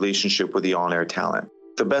and that relationship with the on-air talent.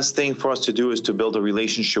 The best thing for us to do is to build a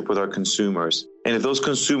relationship with our consumers. And if those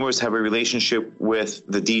consumers have a relationship with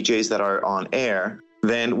the DJs that are on air,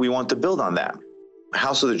 then we want to build on that.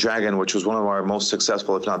 House of the Dragon, which was one of our most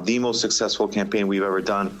successful, if not the most successful campaign we've ever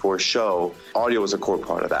done for a show, audio was a core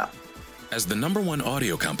part of that. As the #1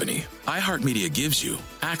 audio company, iHeartMedia gives you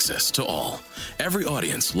access to all. Every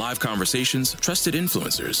audience, live conversations, trusted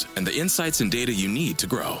influencers, and the insights and data you need to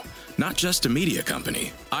grow. Not just a media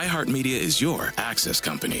company, iHeartMedia is your access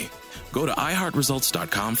company. Go to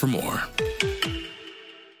iHeartResults.com for more.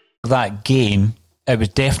 That game, it was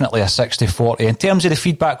definitely a 60-40. In terms of the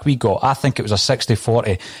feedback we got, I think it was a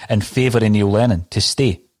 60-40 in favour of Neil Lennon to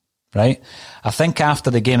stay, right? I think after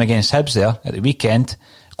the game against Hibs there at the weekend,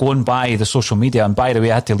 going by the social media, and by the way,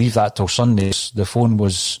 I had to leave that till Sunday. The phone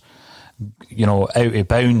was, out of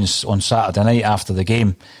bounds on Saturday night after the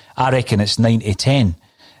game. I reckon it's 9-10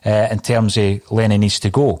 in terms of Lennon needs to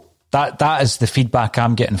go. That is the feedback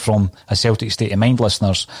I'm getting from a Celtic State of Mind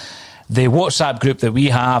listeners. The WhatsApp group that we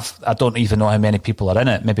have, I don't even know how many people are in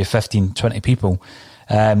it, maybe 15, 20 people.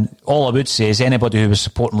 All I would say is anybody who was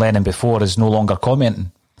supporting Lennon before is no longer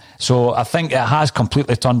commenting. So I think it has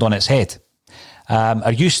completely turned on its head.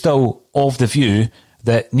 Are you still of the view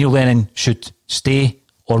that Neil Lennon should stay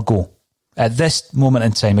or go at this moment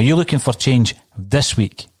in time? Are you looking for change this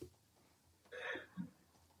week?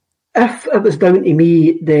 If it was down to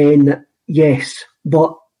me, then yes.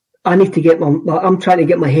 But I need to I'm trying to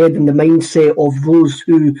get my head in the mindset of those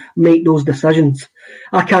who make those decisions.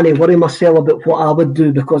 I can't worry myself about what I would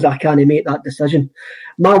do because I can't make that decision.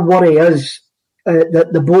 My worry is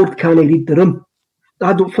that the board can't read the room.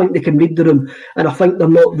 I don't think they can read the room, and I think they're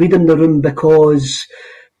not reading the room because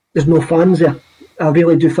there's no fans there. I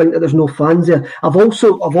really do think that there's no fans there. I've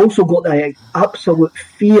also got the absolute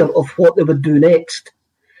fear of what they would do next.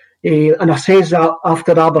 And I says that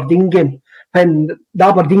after the Aberdeen game. And the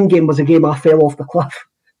Aberdeen game was a game I fell off the cliff.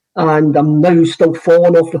 And I'm now still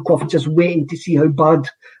falling off the cliff, just waiting to see how bad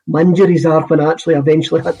my injuries are when I actually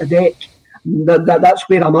eventually hit the deck. That's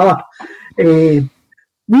where I'm at.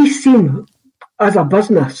 We seem, as a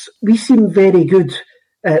business, very good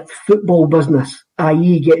at football business,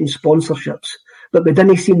 i.e. getting sponsorships. But we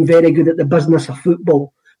didn't seem very good at the business of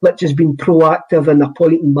football, which has been proactive in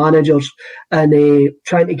appointing managers and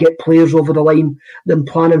trying to get players over the line than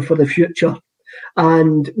planning for the future.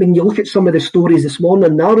 And when you look at some of the stories this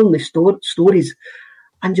morning, they're only stories,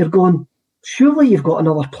 and you're going, surely you've got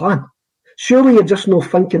another plan. Surely you're just not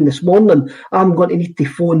thinking this morning, I'm going to need to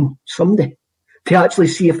phone somebody to actually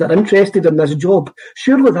see if they're interested in this job.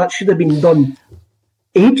 Surely that should have been done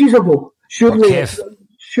ages ago. Surely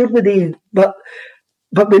they...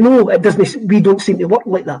 But we know it doesn't. We don't seem to work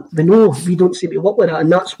like that. We know we don't seem to work like that,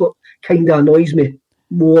 and that's what kind of annoys me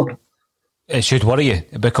more. It should worry you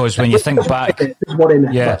because when you think back,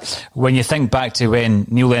 when you think back to when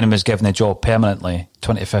Neil Lennon was given the job permanently,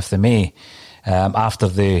 25th of May, after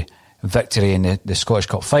the victory in the Scottish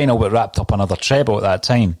Cup final, but wrapped up another treble at that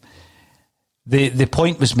time. The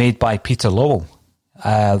point was made by Peter Lowell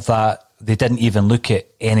that they didn't even look at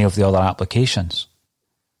any of the other applications.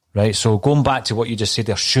 Right, so going back to what you just said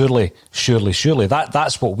there, surely,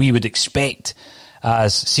 that's what we would expect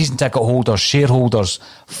as season ticket holders, shareholders,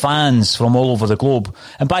 fans from all over the globe.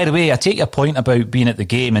 And by the way, I take your point about being at the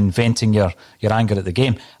game and venting your anger at the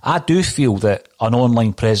game. I do feel that an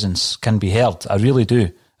online presence can be heard. I really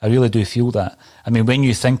do. I really do feel that. I mean, when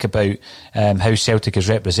you think about how Celtic is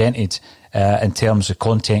represented in terms of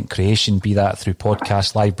content creation, be that through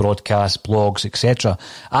podcasts, live broadcasts, blogs, etc.,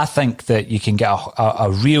 I think that you can get a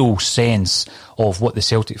real sense of what the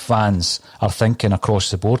Celtic fans are thinking across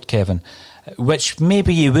the board, Kevin, which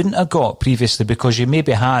maybe you wouldn't have got previously because you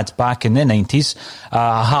maybe had back in the 90s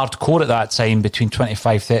a hardcore at that time between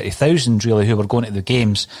 25,000, 30,000 really who were going to the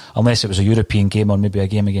games, unless it was a European game or maybe a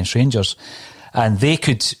game against Rangers. And they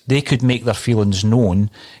could make their feelings known.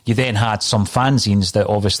 You then had some fanzines that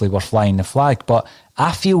obviously were flying the flag. But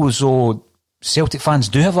I feel as though Celtic fans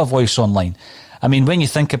do have a voice online. I mean, when you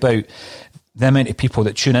think about the amount of people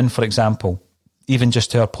that tune in, for example, even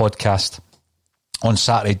just to our podcast on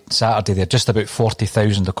Saturday, they're just about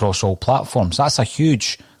 40,000 across all platforms. That's a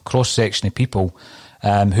huge cross-section of people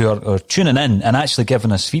who are tuning in and actually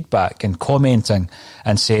giving us feedback and commenting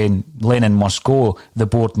and saying Lennon must go, the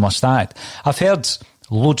board must act. I've heard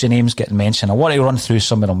loads of names getting mentioned. I want to run through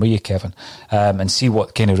some of them with you, Kevin, and see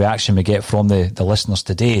what kind of reaction we get from the listeners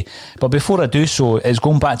today. But before I do so, it's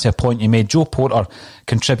going back to a point you made. Joe Porter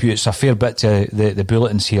contributes a fair bit to the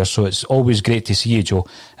bulletins here, so it's always great to see you, Joe,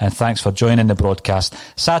 and thanks for joining the broadcast.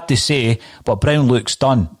 Sad to say, but Brown looks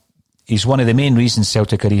done. He's one of the main reasons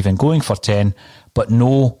Celtic are even going for 10, but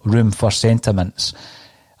no room for sentiments.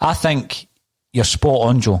 I think you're spot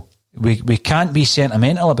on, Joe. We can't be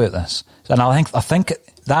sentimental about this. And I think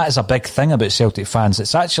that is a big thing about Celtic fans.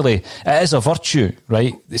 It is a virtue,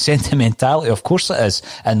 right? The sentimentality, of course it is,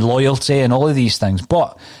 and loyalty and all of these things.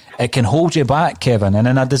 But it can hold you back, Kevin. And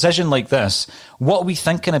in a decision like this, what are we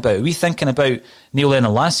thinking about? Are we thinking about Neil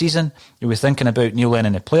Lennon last season? Are we thinking about Neil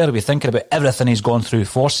Lennon the player? Are we thinking about everything he's gone through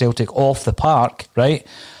for Celtic off the park, right?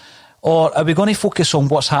 Or are we going to focus on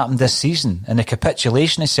what's happened this season and the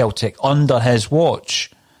capitulation of Celtic under his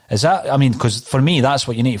watch? Is that, I mean, because for me, that's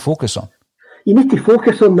what you need to focus on. You need to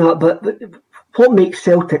focus on that, but what makes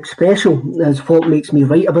Celtic special is what makes me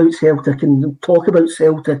write about Celtic and talk about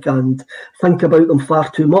Celtic and think about them far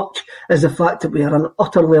too much, is the fact that we are an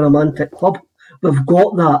utterly romantic club. We've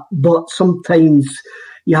got that, but sometimes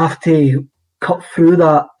you have to cut through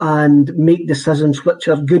that and make decisions which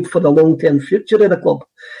are good for the long-term future of the club.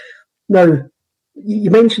 Now,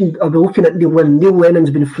 you mentioned, I'll be looking at Neil Lennon. Neil Lennon's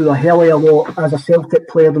been through a hell of a lot as a Celtic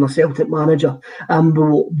player and a Celtic manager, and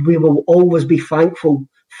we will always be thankful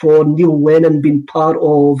for Neil Lennon being part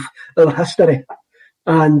of our history.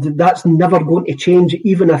 And that's never going to change,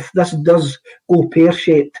 even if this does go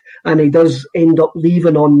pear-shaped and he does end up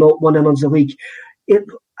leaving on not winning us the league.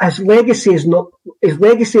 His legacy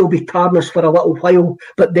will be tarnished for a little while,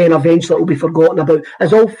 but then eventually it will be forgotten about.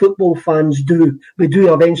 As all football fans do, we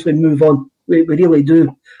do eventually move on. We really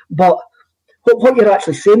do. But what you're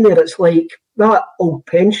actually saying there, it's like that old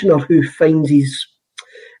pensioner who finds his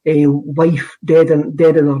wife dead in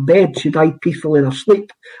her bed. She died peacefully in her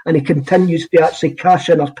sleep, and he continues to actually cash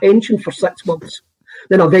in her pension for 6 months.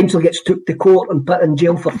 Then eventually gets took to court and put in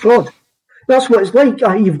jail for fraud. That's what it's like.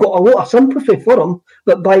 You've got a lot of sympathy for him,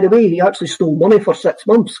 but by the way, he actually stole money for 6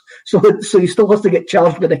 months, so he still has to get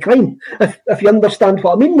charged with a crime. If you understand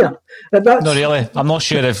what I mean there. Not really. I'm not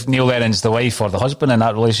sure if Neil Lennon's the wife or the husband in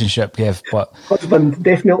that relationship, Kev. But husband,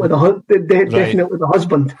 definitely the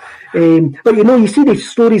husband. But you see these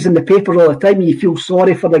stories in the paper all the time. You feel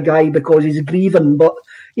sorry for the guy because he's grieving, but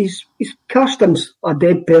he's cashed in a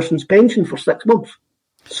dead person's pension for 6 months.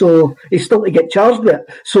 So he's still to get charged with it.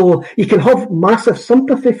 So you can have massive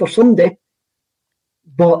sympathy for somebody,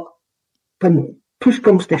 but when push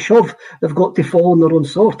comes to shove, they've got to fall on their own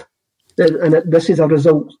sword. And this is a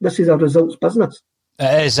results business.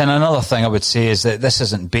 It is, and another thing I would say is that this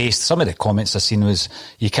isn't based. Some of the comments I've seen was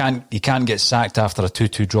you can't get sacked after a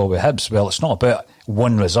 2-2 draw with Hibs. Well, it's not about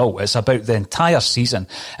one result. It's about the entire season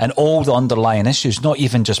and all the underlying issues. Not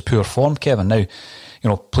even just poor form, Kevin. Now,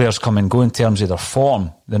 players come and go in terms of their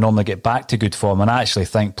form. They normally get back to good form, and I actually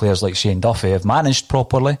think players like Shane Duffy have managed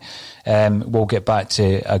properly. Will get back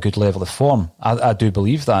to a good level of form. I do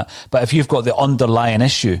believe that. But if you've got the underlying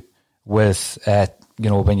issue with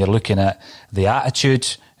when you're looking at the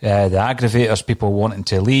attitude, the aggravators, people wanting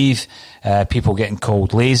to leave, people getting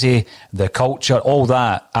called lazy, the culture, all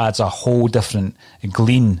that adds a whole different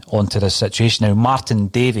gleam onto this situation. Now, Martin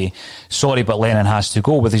Davey, sorry, but Lennon has to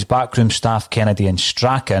go. With his backroom staff, Kennedy and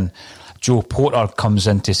Strachan, Joe Porter comes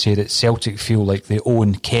in to say that Celtic feel like they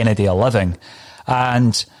own Kennedy a living.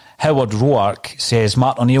 And Howard Roark says,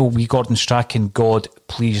 Martin O'Neill, we Gordon Strachan, God,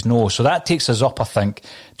 please no. So that takes us up, I think,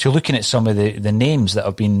 to looking at some of the names that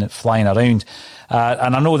have been flying around.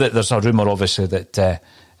 And I know that there's a rumour, obviously, that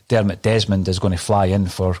Dermot Desmond is going to fly in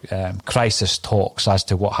for crisis talks as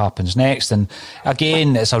to what happens next. And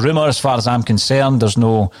again, it's a rumour as far as I'm concerned. There's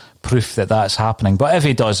no proof that that's happening. But if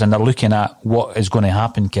he does, and they're looking at what is going to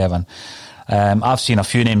happen, Kevin, I've seen a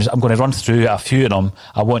few names. I'm going to run through a few of them.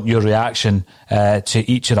 I want your reaction to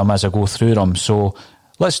each of them as I go through them. So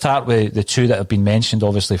let's start with the two that have been mentioned,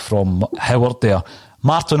 obviously, from Howard there.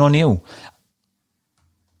 Martin O'Neill.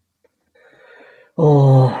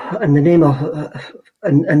 Oh, in the name of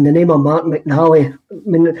Martin McNally. I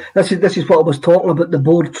mean, this is what I was talking about, the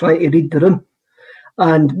board trying to read the room.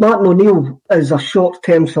 And Martin O'Neill is a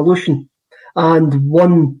short-term solution, and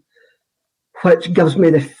one which gives me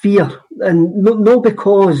the fear. And no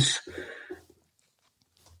because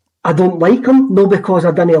I don't like him, no because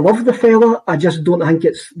I don't love the fella, I just don't think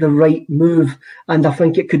it's the right move, and I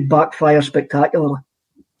think it could backfire spectacularly.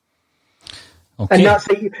 Okay. And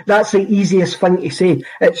that's the easiest thing to say.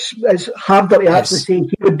 It's harder to actually say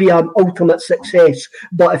he would be an ultimate success.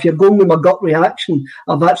 But if you're going with my gut reaction,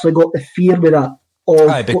 I've actually got the fear with that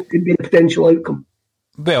of what could be the potential outcome.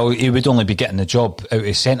 Well, he would only be getting the job out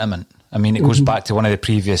of sentiment. I mean, it goes back to one of the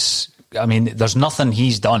previous... I mean, there's nothing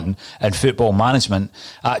he's done in football management,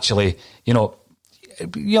 actually,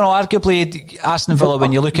 arguably Aston Villa,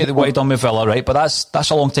 when you look at what he done with Villa, right? But that's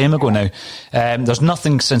a long time ago now. There's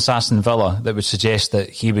nothing since Aston Villa that would suggest that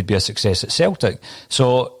he would be a success at Celtic.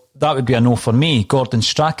 So that would be a no for me. Gordon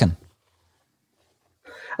Strachan.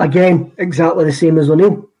 Again, exactly the same as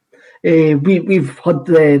O'Neill. We've had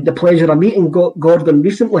the pleasure of meeting Gordon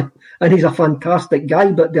recently, and he's a fantastic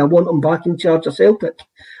guy, but they want him back in charge of Celtic.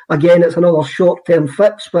 Again, it's another short-term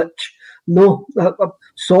fix, which, no,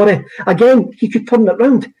 sorry. Again, he could turn it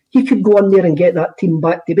round. He could go in there and get that team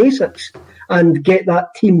back to basics and get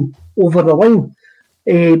that team over the line.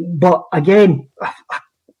 But again,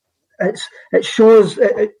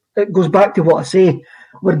 it goes back to what I say.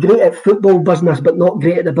 We're great at football business, but not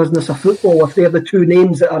great at the business of football, if they're the two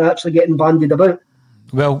names that are actually getting bandied about.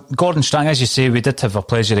 Well, Gordon Strachan, as you say, we did have a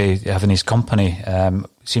pleasure of having his company.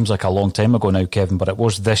 Seems like a long time ago now, Kevin, but it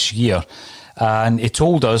was this year. And he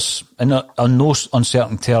told us, on no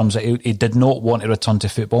uncertain terms, that he did not want to return to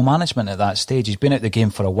football management at that stage. He's been out the game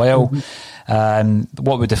for a while.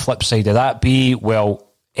 What would the flip side of that be?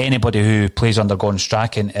 Well, anybody who plays under Gordon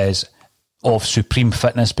Strachan is of supreme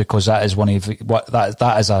fitness, because that is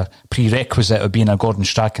that is a prerequisite of being a Gordon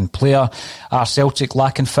Strachan player. Are Celtic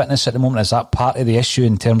lacking fitness at the moment? Is that part of the issue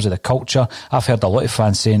in terms of the culture? I've heard a lot of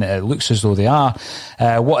fans saying it looks as though they are.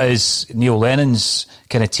 What is Neil Lennon's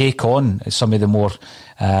kind of take on some of the more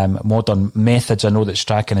modern methods? I know that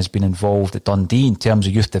Strachan has been involved at Dundee in terms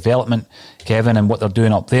of youth development, Kevin, and what they're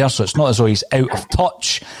doing up there. So it's not as though he's out of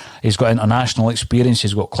touch. He's got international experience,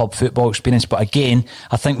 he's got club football experience. But again,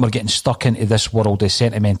 I think we're getting stuck into this world of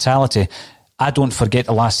sentimentality. I don't forget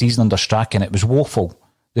the last season under Strachan. It was woeful.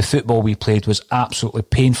 The football we played was absolutely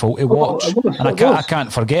painful to watch. And I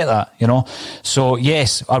can't forget that, you know. So,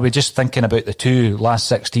 yes, are we just thinking about the two last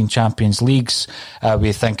 16 Champions Leagues? Are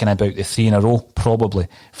we thinking about the 3 in a row? Probably.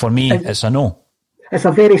 For me, it's a no. It's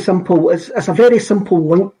a very simple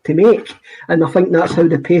link to make, and I think that's how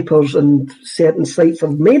the papers and certain sites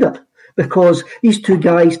have made it, because these two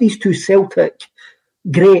guys, these two Celtic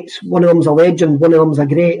greats, one of them's a legend, one of them's a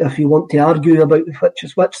great, if you want to argue about which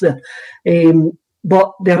is which there,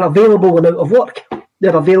 but they're available and out of work.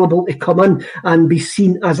 They're available to come in and be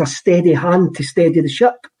seen as a steady hand to steady the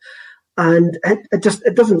ship, and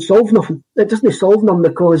it doesn't solve nothing. It doesn't solve nothing,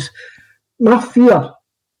 because my fear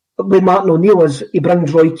with Martin O'Neill is he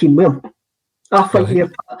brings Roy Keane with him. I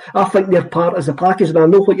think they're part as a package, and I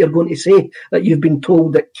know what you're going to say, that you've been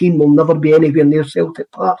told that Keane will never be anywhere near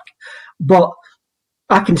Celtic Park, but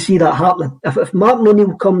I can see that happening. If Martin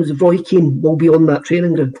O'Neill comes, Roy Keane will be on that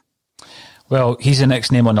training ground. Well, he's the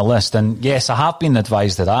next name on the list, and yes, I have been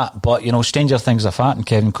advised of that, but you know, stranger things have happened,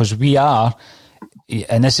 Kevin, because we are,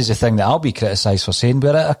 and this is the thing that I'll be criticised for saying,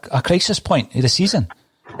 we're at a crisis point of the season.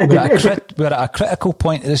 We're at a critical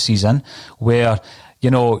point of the season where,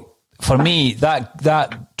 you know, for me,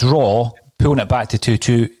 that draw, pulling it back to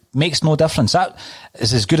 2-2, makes no difference. That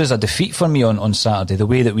is as good as a defeat for me on Saturday. The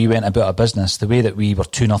way that we went about our business, the way that we were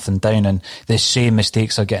 2-0 down, and the same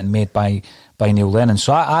mistakes are getting made by Neil Lennon.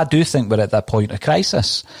 So I do think we're at that point of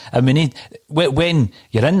crisis. And we need, when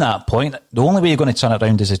you're in that point, the only way you're going to turn it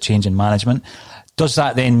around is a change in management. Does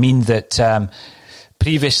that then mean that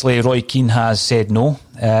previously Roy Keane has said no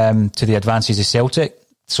to the advances of Celtic,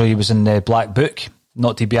 so he was in the black book,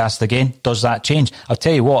 not to be asked again? Does that change? I'll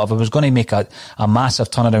tell you what, if I was going to make a massive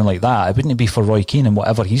turnaround like that, it wouldn't be for Roy Keane and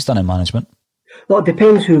whatever he's done in management. Well, it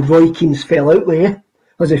depends who Roy Keane's fell out with.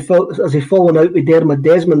 Has he fallen out with Dermot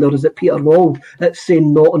Desmond, or is it Peter Wall that's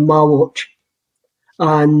saying not on my watch?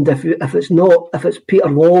 And if it's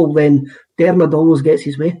Peter Wall, then Dermot always gets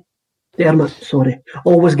his way.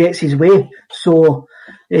 Always gets his way. So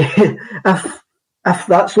if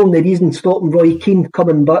that's the only reason stopping Roy Keane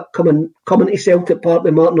coming to Celtic Park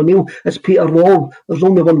with Martin O'Neill, it's Peter Wall. There's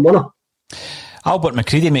only one winner. Albert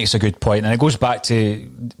McCready makes a good point, and it goes back to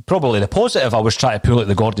probably the positive I was trying to pull at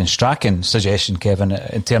the Gordon Strachan suggestion, Kevin,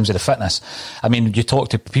 in terms of the fitness. I mean, you talk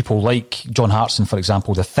to people like John Hartson, for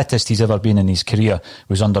example, the fittest he's ever been in his career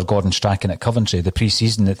was under Gordon Strachan at Coventry. The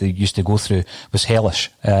pre-season that they used to go through was hellish,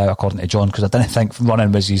 according to John, because I didn't think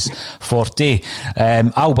running was his forte.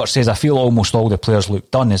 Albert says, I feel almost all the players look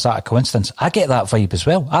done. Is that a coincidence? I get that vibe as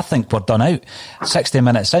well. I think we're done out. 60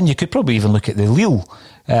 minutes in, you could probably even look at the Lille,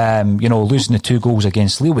 losing the 2 goals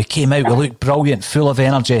against Lille. We came out, we looked brilliant, full of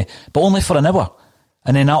energy, but only for an hour.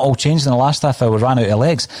 And then that all changed in the last half hour. We ran out of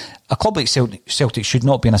legs. A club like Celtic should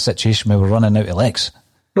not be in a situation where we're running out of legs.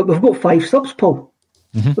 But we've got 5 subs, Paul.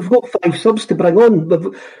 Mm-hmm. We've got 5 subs to bring on.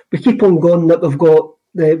 We keep on going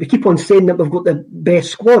that we keep on saying that we've got the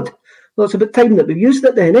best squad. Well, it's about time that we've used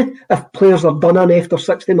it then, if players are done in after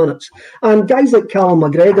 60 minutes. And guys like Callum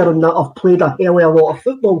McGregor and that have played a hell of a lot of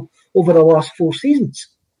football over the last 4 seasons.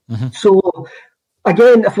 Mm-hmm. So,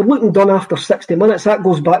 again, if we're looking done after 60 minutes, that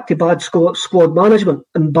goes back to bad squad management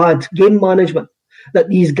and bad game management, that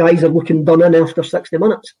these guys are looking done in after 60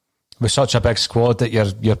 minutes. With such a big squad that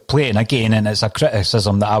you're playing again, and it's a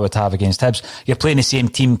criticism that I would have against Hibs, you're playing the same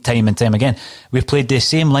team time and time again. We've played the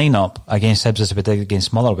same lineup against Hibs as we did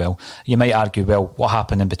against Motherwell. You might argue, well, what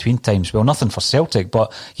happened in between times? Well, nothing for Celtic,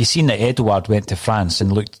 but you've seen that Edouard went to France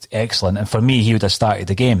and looked excellent, and for me, he would have started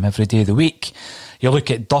the game every day of the week. You look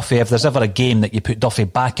at Duffy, if there's ever a game that you put Duffy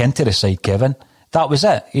back into the side, Kevin, that was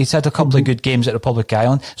it. He's had a couple of good games at Republic of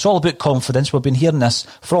Ireland. It's all about confidence. We've been hearing this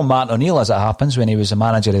from Martin O'Neill, as it happens, when he was the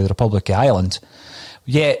manager of the Republic of Ireland.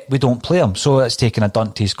 yet we don't play him. So it's taken a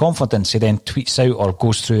dunt to his confidence. He then tweets out or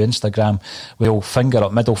goes through Instagram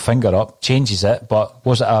with middle finger up, changes it, but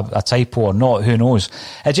was it a typo or not? Who knows?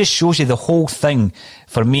 It just shows you the whole thing,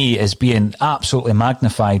 for me, is being absolutely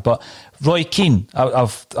magnified. But Roy Keane,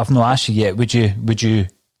 I've not asked you yet, would you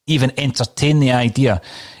even entertain the idea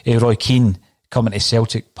of Roy Keane coming to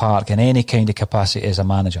Celtic Park in any kind of capacity as a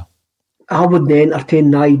manager? I wouldn't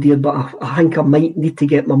entertain the idea, but I think I might need to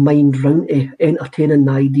get my mind round to entertaining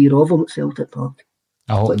the idea of him at Celtic Park.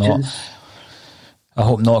 I hope not. I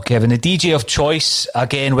hope not, Kevin. The DJ of choice,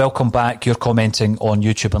 again, welcome back. You're commenting on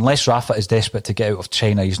YouTube. Unless Rafa is desperate to get out of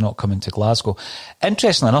China, he's not coming to Glasgow.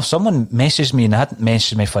 Interestingly enough, someone messaged me, and they hadn't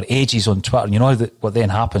messaged me for ages on Twitter. And you know what then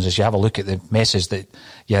happens is you have a look at the message that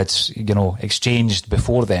you had, exchanged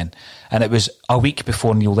before then. And it was a week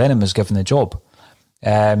before Neil Lennon was given the job.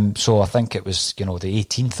 So I think it was, the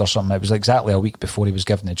 18th or something. It was exactly a week before he was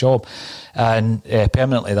given the job. And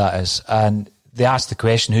permanently, that is. And they asked the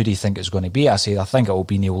question, who do you think it's going to be? I said, I think it will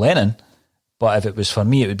be Neil Lennon, but if it was for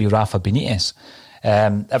me, it would be Rafa Benitez.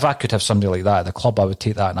 If I could have somebody like that at the club, I would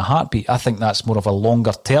take that in a heartbeat. I think that's more of a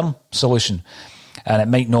longer term solution, and it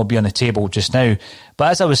might not be on the table just now.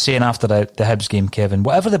 But as I was saying after the Hibs game, Kevin,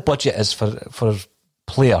 whatever the budget is for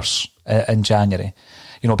players in January,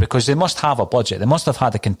 because they must have a budget. They must have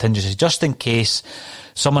had a contingency just in case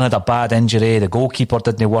someone had a bad injury, the goalkeeper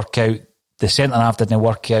didn't work out, the centre-half didn't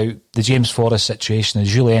work out, the James Forrest situation, the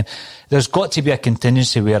Julien. There's got to be a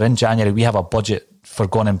contingency where in January we have a budget for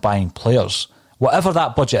going and buying players. Whatever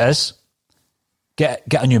that budget is, get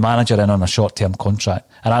a new manager in on a short-term contract.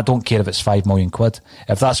 And I don't care if it's £5 million.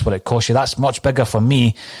 If that's what it costs you, that's much bigger for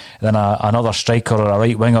me than another striker or a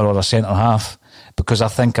right winger or a centre-half, because I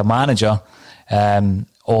think a manager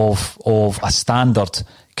of a standard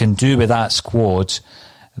can do with that squad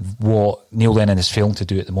what Neil Lennon is failing to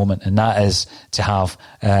do at the moment, and that is to have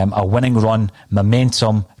a winning run,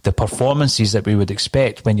 momentum, the performances that we would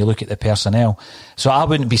expect when you look at the personnel. So I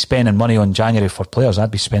wouldn't be spending money on January for players,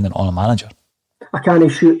 I'd be spending it on a manager. I can't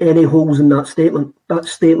shoot any holes in that statement. That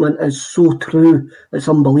statement is so true, it's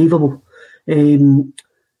unbelievable.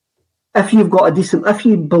 If you've got if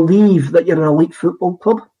you believe that you're an elite football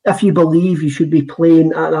club, if you believe you should be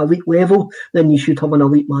playing at an elite level, then you should have an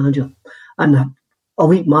elite manager. And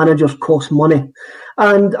elite managers cost money.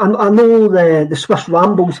 And I know the Swiss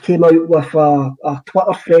Rambles came out with a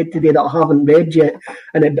Twitter thread today that I haven't read yet,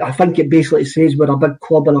 and I think it basically says we're a big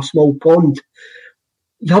club in a small pond.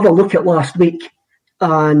 You have a look at last week,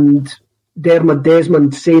 and Dermot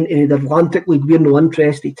Desmond saying to the Atlantic League, we're not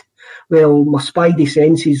interested. Well, my spidey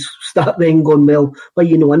senses start then going, well, why are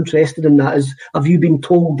you not interested in that? Have you been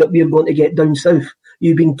told that we're going to get down south?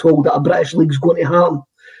 You've been told that a British League's going to happen?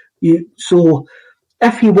 So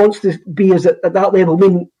if he wants to be at that level, I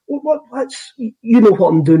mean, you know what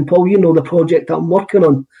I'm doing, Paul. You know the project that I'm working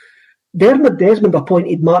on. Dermot Desmond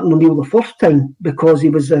appointed Martin O'Neill the first time because he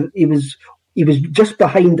was just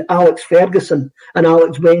behind Alex Ferguson and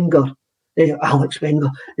Arsene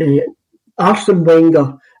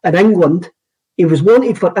Wenger in England. He was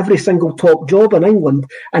wanted for every single top job in England,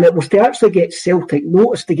 and it was to actually get Celtic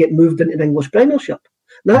noticed to get moved into the English Premiership.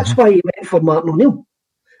 And that's why he went for Martin O'Neill.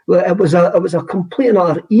 Well, it was a complete and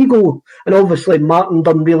utter ego, and obviously Martin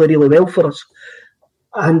done really, really well for us.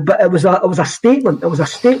 But it was a statement. It was a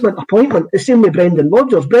statement appointment. The same with Brendan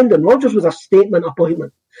Rodgers. Brendan Rodgers was a statement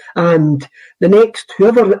appointment, and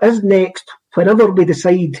whoever is next, whenever we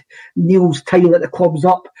decide Neil's time at the club's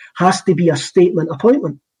up, has to be a statement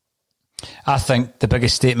appointment. I think the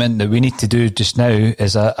biggest statement that we need to do just now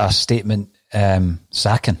is a statement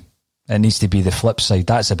sacking. It needs to be the flip side.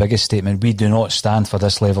 That's the biggest statement. We do not stand for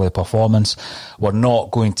this level of performance. We're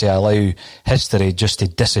not going to allow history just to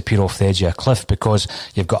disappear off the edge of a cliff, because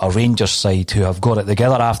you've got a Rangers side who have got it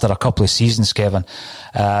together after a couple of seasons, Kevin,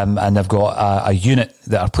 and they've got a unit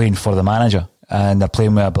that are playing for the manager, and they're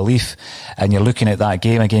playing with a belief. And you're looking at that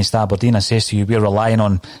game against Aberdeen. I says to you, we're relying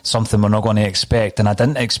on something we're not going to expect, and I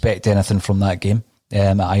didn't expect anything from that game.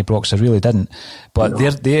 At Ibrox, I really didn't. But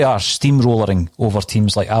they are steamrolling over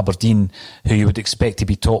teams like Aberdeen, who you would expect to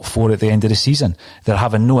be top four at the end of the season. They're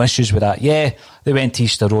having no issues with that. Yeah, they went to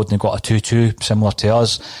Easter Road and they got a 2-2, similar to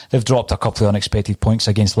us. They've dropped a couple of unexpected points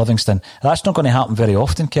against Livingston. That's not going to happen very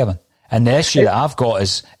often, Kevin. And the issue that I've got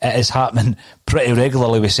is it is happening pretty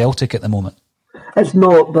regularly with Celtic at the moment. It's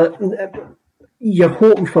not, but you're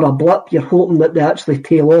hoping for a blip. You're hoping that they actually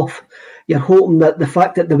tail off. You're hoping that the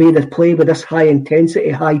fact that the way they play with this high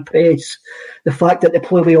intensity, high press, the fact that they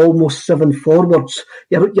play with almost 7 forwards,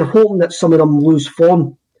 you're hoping that some of them lose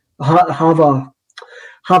form, have a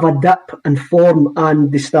dip in form,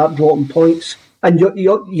 and they start dropping points. And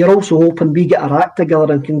you're also hoping we get our act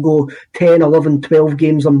together and can go 10, 11, 12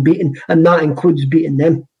 games unbeaten, and that includes beating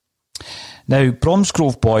them. Now,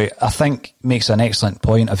 Bromsgrove boy, I think, makes an excellent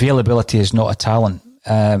point. Availability is not a talent.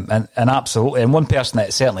 And absolutely. And one person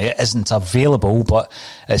that certainly isn't available, but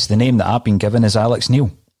it's the name that I've been given, is Alex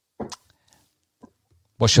Neil.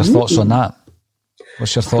 What's your thoughts on that?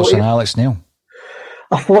 What's your thoughts on Alex Neil?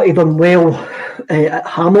 I thought he done well at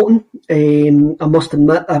Hamilton. I must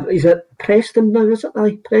admit, he's at Preston now, is it?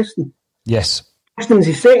 Aye, Preston. Yes. Preston's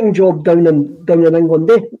his second job down in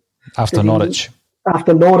England, eh? After Norwich.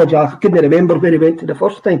 After Norwich, I couldn't remember where he went to the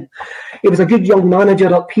first time. He was a good young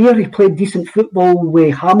manager up here. He played decent football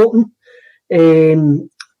with Hamilton.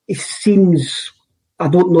 He seems, I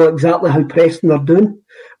don't know exactly how Preston are doing,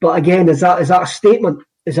 but again, is that a statement?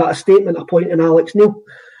 Is that a statement appointing Alex Neil?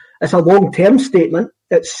 It's a long-term statement.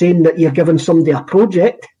 It's saying that you're giving somebody a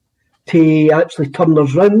project to actually turn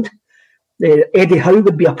us round. Eddie Howe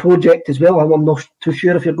would be a project as well. I'm not too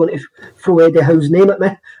sure if you're going to throw Eddie Howe's name at me,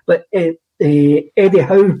 but Eddie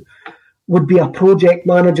Howe would be a project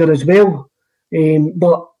manager as well.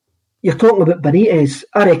 But you're talking about Benitez.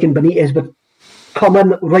 I reckon Benitez would come in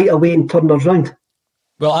right away and turn us round.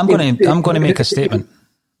 Well, I'm going to make a statement.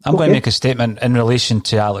 I'm going to make a statement in relation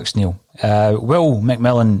to Alex Neil. Will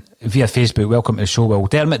McMillan via Facebook, welcome to the show. Will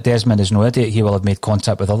Dermot Desmond is no idiot. He will have made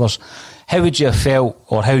contact with others. How would you have felt,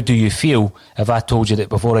 or how do you feel, if I told you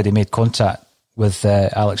that we've already made contact with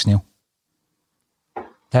Alex Neil?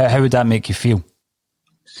 How would that make you feel?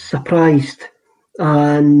 Surprised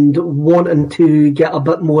and wanting to get a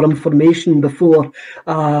bit more information before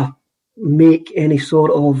I make any sort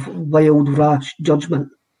of wild, rash judgment.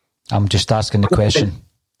 I'm just asking the question.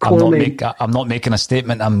 I'm not making a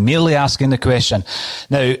statement. I'm merely asking the question.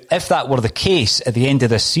 Now, if that were the case at the end of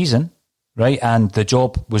this season, right, and the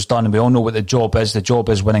job was done, and we all know what the job is. The job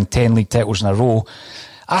is winning 10 league titles in a row.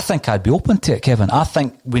 I think I'd be open to it, Kevin. I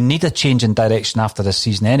think we need a change in direction after this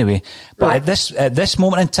season anyway. But right. at this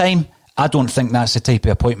moment in time, I don't think that's the type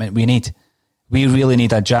of appointment we need. We really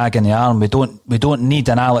need a jag in the arm. We don't need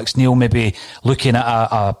an Alex Neil maybe looking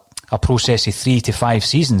at a process of 3 to 5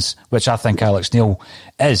 seasons, which I think Alex Neil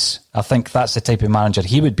is. I think that's the type of manager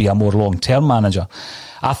he would be, a more long-term manager.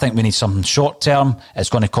 I think we need something short-term. It's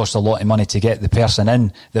going to cost a lot of money to get the person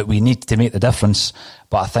in that we need to make the difference.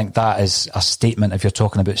 But I think that is a statement if you're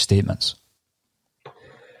talking about statements.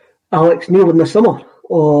 Alex Neil in the summer,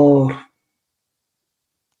 or...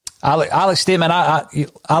 Alex statement.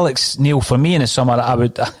 Alex Neil for me in the summer. I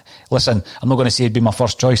would listen. I'm not going to say it'd be my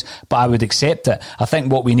first choice, but I would accept it. I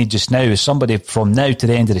think what we need just now is somebody from now to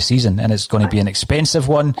the end of the season, and it's going to be an expensive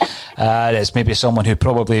one. It's maybe someone who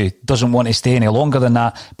probably doesn't want to stay any longer than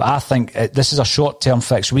that. But I think this is a short-term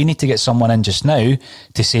fix. We need to get someone in just now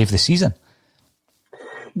to save the season.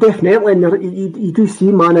 Definitely, and you do see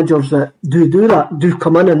managers that do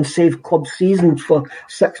come in and save club seasons for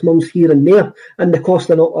 6 months here and there, and they cost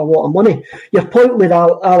a lot of money. Your point with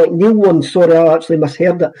Alec Neil one, sorry, I actually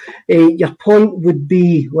misheard it. Your point would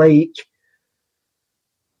be like,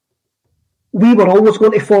 we were always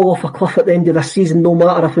going to fall off a cliff at the end of the season, no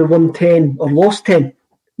matter if we won 10 or lost 10.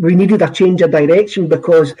 We needed a change of direction,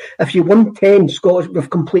 because if you won 10 we've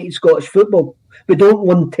completed Scottish football. We don't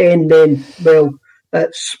win 10, then, well,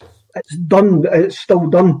 it's done. It's still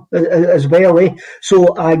done as well, eh?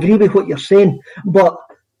 So I agree with what you're saying. But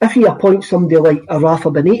if you appoint somebody like a Rafa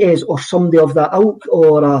Benitez or somebody of that ilk,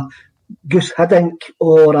 or a Gus Hiddink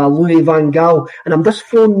or a Louis van Gaal, and I'm just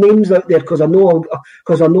throwing names out there because I know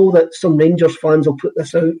that some Rangers fans will put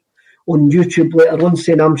this out on YouTube later on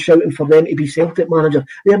saying I'm shouting for them to be Celtic manager.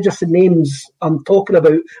 They're just the names I'm talking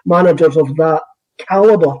about, managers of that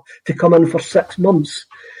calibre to come in for 6 months.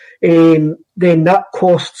 Then that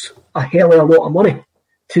costs a hell of a lot of money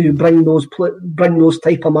to bring those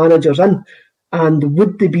type of managers in. And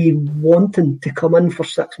would they be wanting to come in for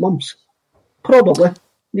 6 months? Probably.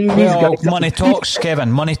 These guys, money talks,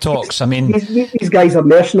 Kevin. Money talks. I mean, these guys are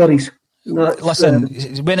mercenaries. Listen,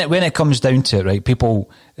 when it comes down to it, right?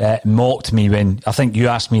 People mocked me when I think you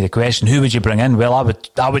asked me the question, "Who would you bring in?" Well,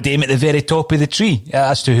 I would aim at the very top of the tree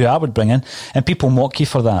as to who I would bring in, and people mock you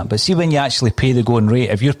for that. But see, when you actually pay the going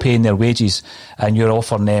rate, if you're paying their wages and you're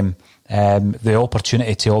offering them the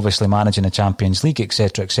opportunity to obviously manage in the Champions League,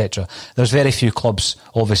 etc., etc., there's very few clubs,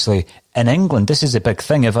 obviously, in England. This is a big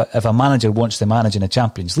thing. If a manager wants to manage in the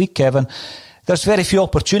Champions League, Kevin, there's very few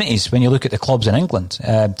opportunities when you look at the clubs in England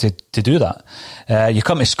to do that. You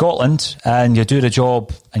come to Scotland and you do the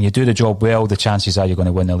job well, the chances are you're going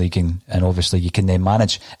to win the league, and obviously you can then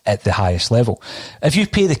manage at the highest level. If you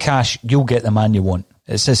pay the cash, you'll get the man you want.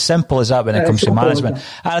 It's as simple as that when it comes to management.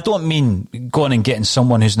 And I don't mean going and getting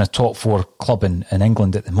someone who's in a top 4 club in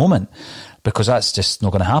England at the moment, because that's just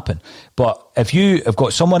not going to happen. But if you have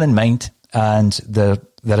got someone in mind and there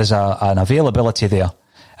is an availability there,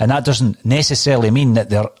 and that doesn't necessarily mean that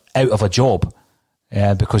they're out of a job,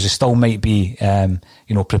 because they still might be,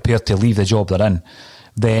 prepared to leave the job they're in,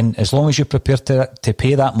 then as long as you're prepared to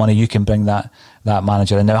pay that money, you can bring that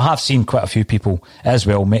manager in. Now, I have seen quite a few people as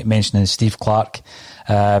well mentioning Steve Clarke,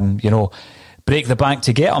 break the bank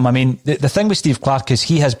to get him. I mean, the thing with Steve Clarke is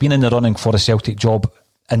he has been in the running for a Celtic job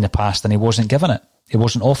in the past and he wasn't given it. He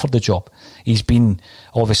wasn't offered the job. He's been,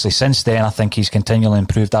 obviously, since then, I think he's continually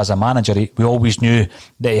improved as a manager. We always knew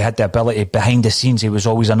that he had the ability behind the scenes. He was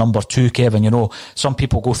always a number 2, Kevin. Some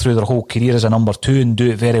people go through their whole career as a number 2 and do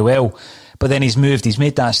it very well. But then he's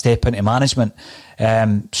made that step into management.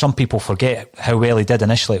 Some people forget how well he did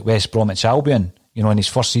initially at West Bromwich Albion, in his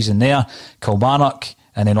first season there, Kilmarnock,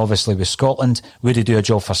 and then obviously with Scotland. Would he do a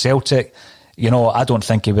job for Celtic? I don't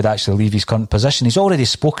think he would actually leave his current position. He's already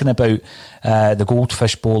spoken about the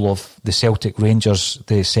goldfish bowl of the Celtic Rangers,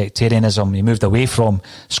 the sectarianism. He moved away from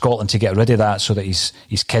Scotland to get rid of that so that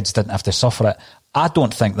his kids didn't have to suffer it. I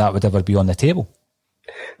don't think that would ever be on the table.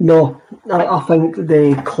 No, I think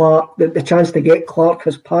the chance to get Clarke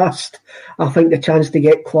has passed. I think the chance to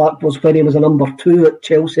get Clarke was when he was a number 2 at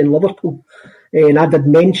Chelsea and Liverpool. And I did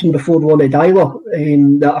mention before we won a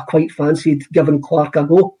Dyler that I quite fancied giving Clarke a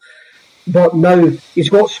go. But now he's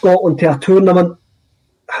got Scotland to a tournament.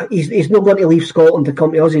 He's not going to leave Scotland to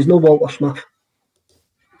come to us. He's no Walter Smith.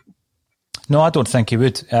 No, I don't think he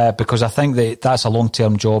would, because I think that's a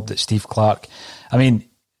long-term job that Steve Clarke... I mean,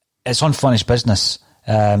 it's unfinished business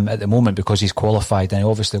at the moment because he's qualified and he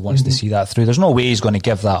obviously wants to see that through. There's no way he's going to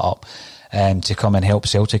give that up to come and help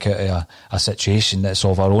Celtic out of a situation that's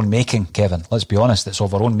of our own making, Kevin. Let's be honest, it's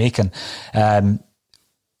of our own making.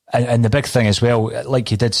 And the big thing as well,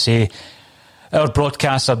 like you did say, our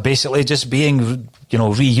broadcasts are basically just being,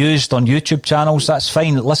 reused on YouTube channels. That's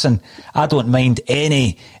fine. Listen, I don't mind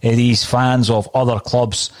any of these fans of other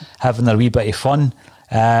clubs having their wee bit of fun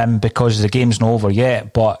because the game's not over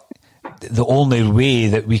yet. But the only way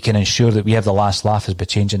that we can ensure that we have the last laugh is by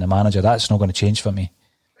changing the manager. That's not going to change for me.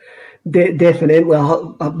 Definitely.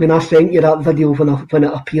 When I sent you that video when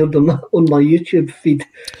it appeared on my YouTube feed,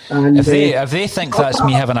 and if they think that's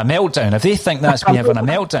me having a meltdown,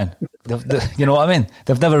 you know what I mean?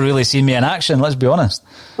 They've never really seen me in action. Let's be honest.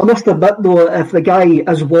 I must admit though, if the guy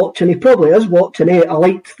is watching, he probably is watching it. I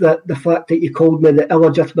liked the fact that you called me the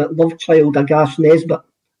illegitimate love child of Gas Nesbitt.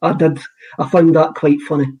 I did. I found that quite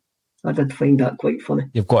funny. I did find that quite funny.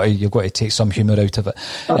 You've got to take some humour out of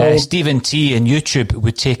it. Stephen T in YouTube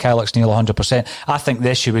would take Alex Neil 100%. I think the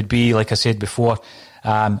issue would be, like I said before,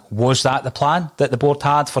 was that the plan that the board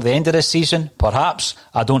had for the end of this season? Perhaps.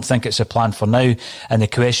 I don't think it's a plan for now. And the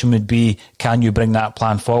question would be, can you bring that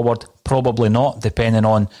plan forward? Probably not, depending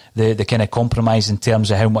on the kind of compromise in terms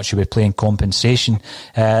of how much you would play in compensation.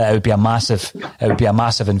 It would be a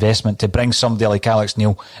massive investment to bring somebody like Alex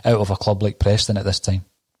Neil out of a club like Preston at this time.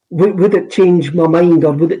 Would it change my mind,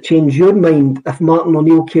 or would it change your mind if Martin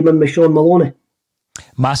O'Neill came in with Sean Maloney?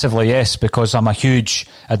 Massively, yes, because I'm a huge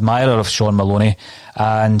admirer of Sean Maloney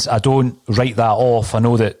and I don't write that off. I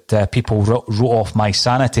know that people wrote off my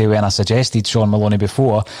sanity when I suggested Sean Maloney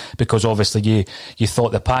before, because obviously you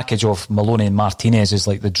thought the package of Maloney and Martinez is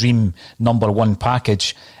like the dream number 1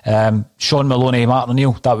 package. Sean Maloney, Martin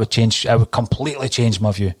O'Neill, it would completely change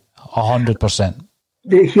my view, 100%.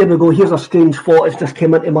 Here we go, here's a strange thought that's just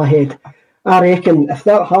came into my head. I reckon if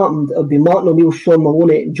that happened, it would be Martin O'Neill, Sean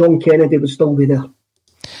Maloney, and John Kennedy would still be there.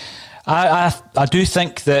 I do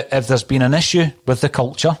think that if there's been an issue with the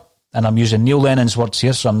culture, and I'm using Neil Lennon's words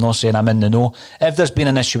here, so I'm not saying I'm in the know, if there's been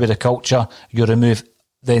an issue with the culture, you remove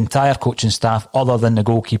the entire coaching staff other than the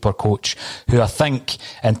goalkeeper coach, who I think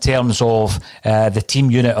in terms of the team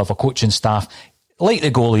unit of a coaching staff, like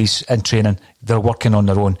the goalies in training, they're working on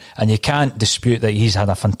their own. And you can't dispute that he's had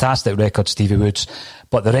a fantastic record, Stevie Woods,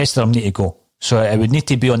 but the rest of them need to go. So it would need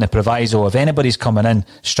to be on the proviso, if anybody's coming in,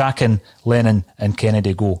 Strachan, Lennon and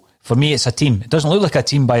Kennedy go. For me, it's a team. It doesn't look like a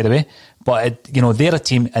team, by the way, but they're a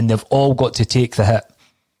team and they've all got to take the hit.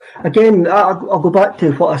 Again, I'll go back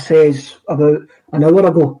to what I says about an hour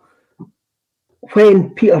ago.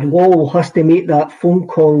 When Peter Lawwell has to make that phone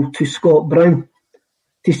call to Scott Brown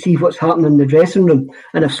to see what's happening in the dressing room,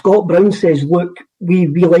 and if Scott Brown says, "Look, we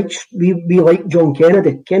like John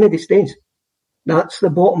Kennedy," Kennedy stays. That's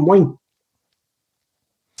the bottom line.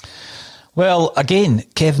 Well, again,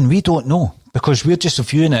 Kevin, we don't know, because we're just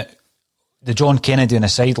viewing it, the John Kennedy on the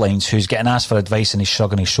sidelines who's getting asked for advice and he's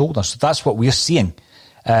shrugging his shoulders. So that's what we're seeing.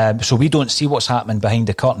 So we don't see what's happening behind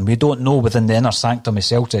the curtain. We don't know within the inner sanctum of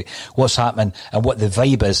Celtic what's happening and what the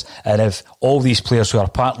vibe is. And if all these players who are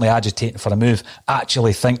apparently agitating for a move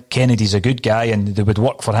actually think Kennedy's a good guy and they would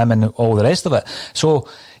work for him and all the rest of it. So,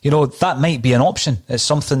 that might be an option. It's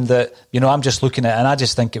something that, I'm just looking at, and I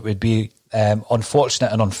just think it would be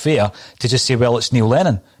unfortunate and unfair to just say, well, it's Neil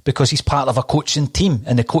Lennon, because he's part of a coaching team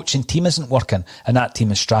and the coaching team isn't working, and that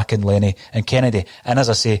team is Strachan, Lenny and Kennedy. And as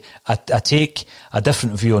I say, I take a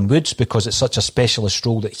different view on Woods because it's such a specialist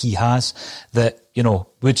role that he has that,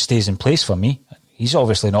 Woods stays in place for me. He's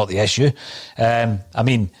obviously not the issue.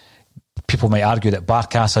 People might argue that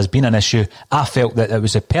Barkas has been an issue. I felt that it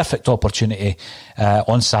was a perfect opportunity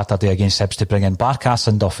on Saturday against Hibs to bring in Barkas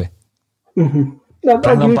and Duffy. Mm-hmm.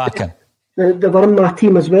 Bring them back in. They were in my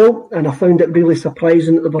team as well, and I found it really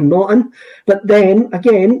surprising that they were not in. But then,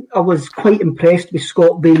 again, I was quite impressed with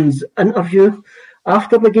Scott Bain's interview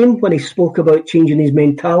after the game when he spoke about changing his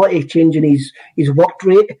mentality, changing his work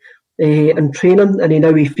rate and training, and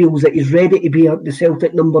now he feels that he's ready to be the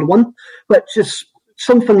Celtic number one, which is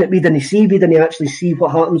something that we didn't see. We didn't actually see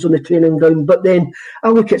what happens on the training ground. But then I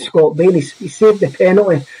look at Scott Bain, he saved the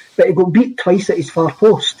penalty, but he got beat twice at his far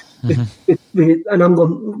post. Mm-hmm. And I'm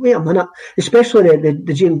going, wait a minute, especially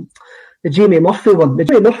the Jamie Murphy one. The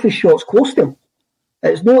Jamie Murphy shot's close to him.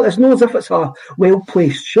 It's not as if it's a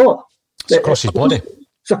well-placed shot. It's across his body.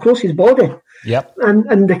 It's across his body. Yep.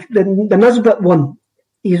 And the Nisbet one,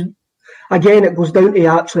 it goes down to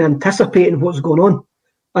actually anticipating what's going on,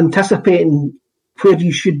 anticipating where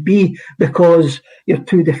you should be, because your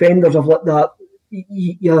two defenders have let that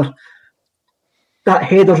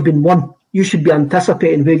header's been won. You should be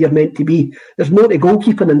anticipating where you're meant to be. There's more to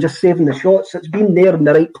goalkeeping than just saving the shots. It's been there in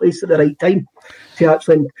the right place at the right time.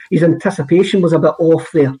 His anticipation was a bit off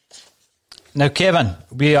there. Now, Kevin,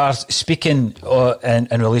 we are speaking in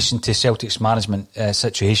relation to Celtic's management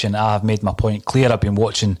situation. I have made my point clear. I've been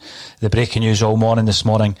watching the breaking news all morning this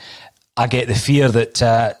morning. I get the fear that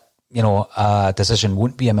a decision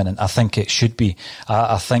won't be imminent. I think it should be.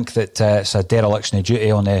 I think that it's a dereliction of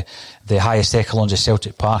duty on the highest echelons of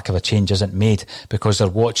Celtic Park if a change isn't made, because they're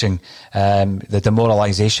watching the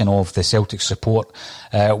demoralisation of the Celtic support,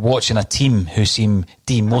 watching a team who seem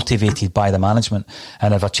demotivated by the management.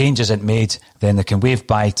 And if a change isn't made, then they can wave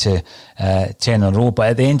bye to 10 in a row. But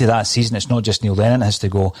at the end of that season, it's not just Neil Lennon has to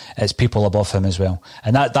go, it's people above him as well.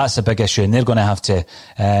 And that's a big issue, and they're going to have to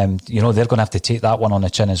they're going to have to take that one on the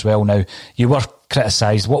chin as well. Now, you were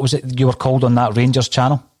criticised. What was it you were called on that Rangers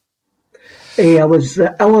channel? I was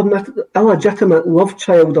the illegitimate love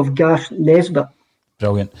child of Gash Nesbitt.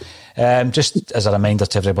 Brilliant. Just as a reminder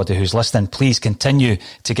to everybody who's listening, please continue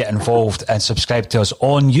to get involved and subscribe to us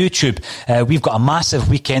on YouTube. We've got a massive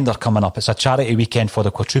weekender coming up. It's a charity weekend for the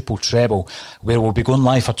quadruple treble, where we'll be going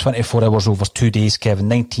live for 24 hours over 2 days, Kevin,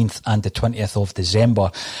 19th and the 20th of December.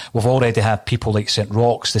 We've already had people like St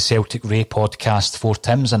Rock's, the Celtic Ray podcast, Four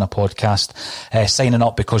Tims in a podcast, signing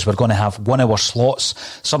up because we're going to have 1 hour slots.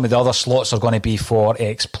 Some of the other slots are going to be for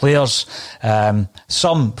ex-players,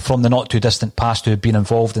 some from the not too distant past who have been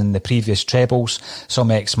involved in the previous trebles,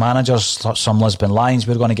 some ex-managers, some Lisbon Lions.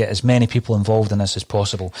 We're going to get as many people involved in this as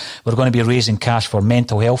possible. We're going to be raising cash for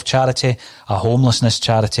mental health charity, a homelessness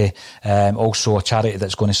charity, also a charity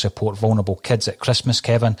that's going to support vulnerable kids at Christmas,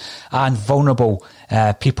 Kevin, and vulnerable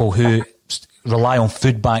people who rely on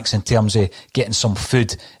food banks in terms of getting some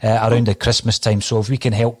food around at Christmas time. So if we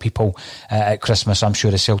can help people at Christmas, I'm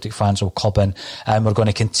sure the Celtic fans will club in, and we're going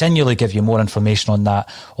to continually give you more information on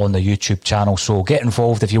that on the YouTube channel. So get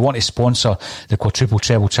involved. If you want to sponsor the quadruple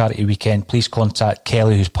treble charity weekend, please contact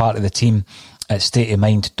Kelly, who's part of the team at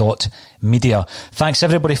stateofmind.media. Thanks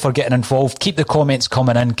everybody for getting involved. Keep the comments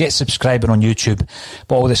coming in, get subscribing on YouTube.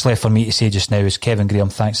 But all that's left for me to say just now is, Kevin Graham,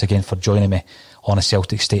 thanks again for joining me on A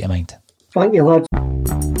Celtic State of Mind. Thank you, lads.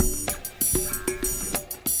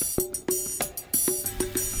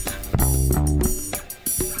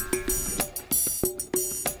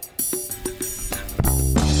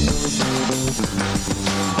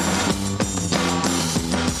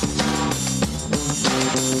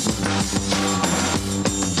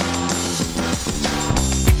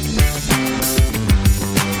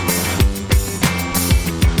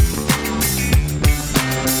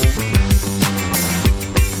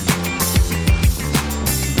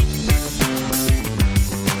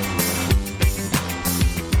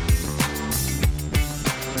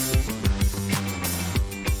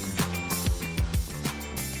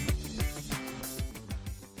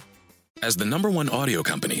 As the #1 audio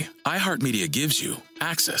company, iHeartMedia gives you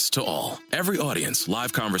access to all. Every audience,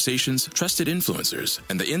 live conversations, trusted influencers,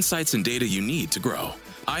 and the insights and data you need to grow.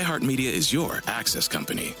 iHeartMedia is your access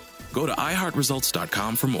company. Go to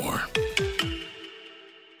iHeartResults.com for more.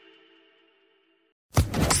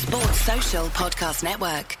 Sports Social Podcast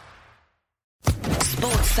Network.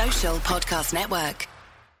 Sports Social Podcast Network.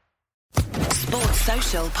 Sports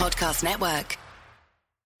Social Podcast Network.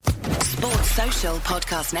 Sports Social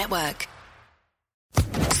Podcast Network.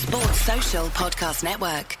 Sports Social Podcast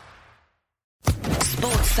Network.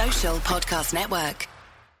 Sports Social Podcast Network.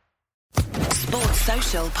 Sports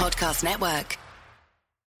Social Podcast Network.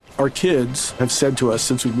 Our kids have said to us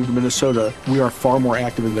since we moved to Minnesota, we are far more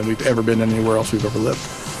active than we've ever been anywhere else we've ever lived.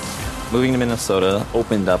 Moving to Minnesota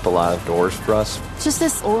opened up a lot of doors for us. Just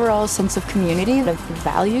this overall sense of community, the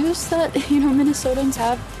values that, Minnesotans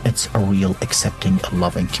have. It's a real accepting,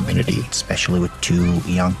 loving community, especially with 2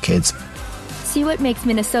 young kids. See what makes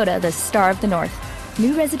Minnesota the star of the North.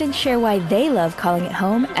 New residents share why they love calling it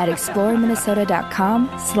home at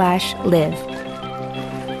exploreminnesota.com/live.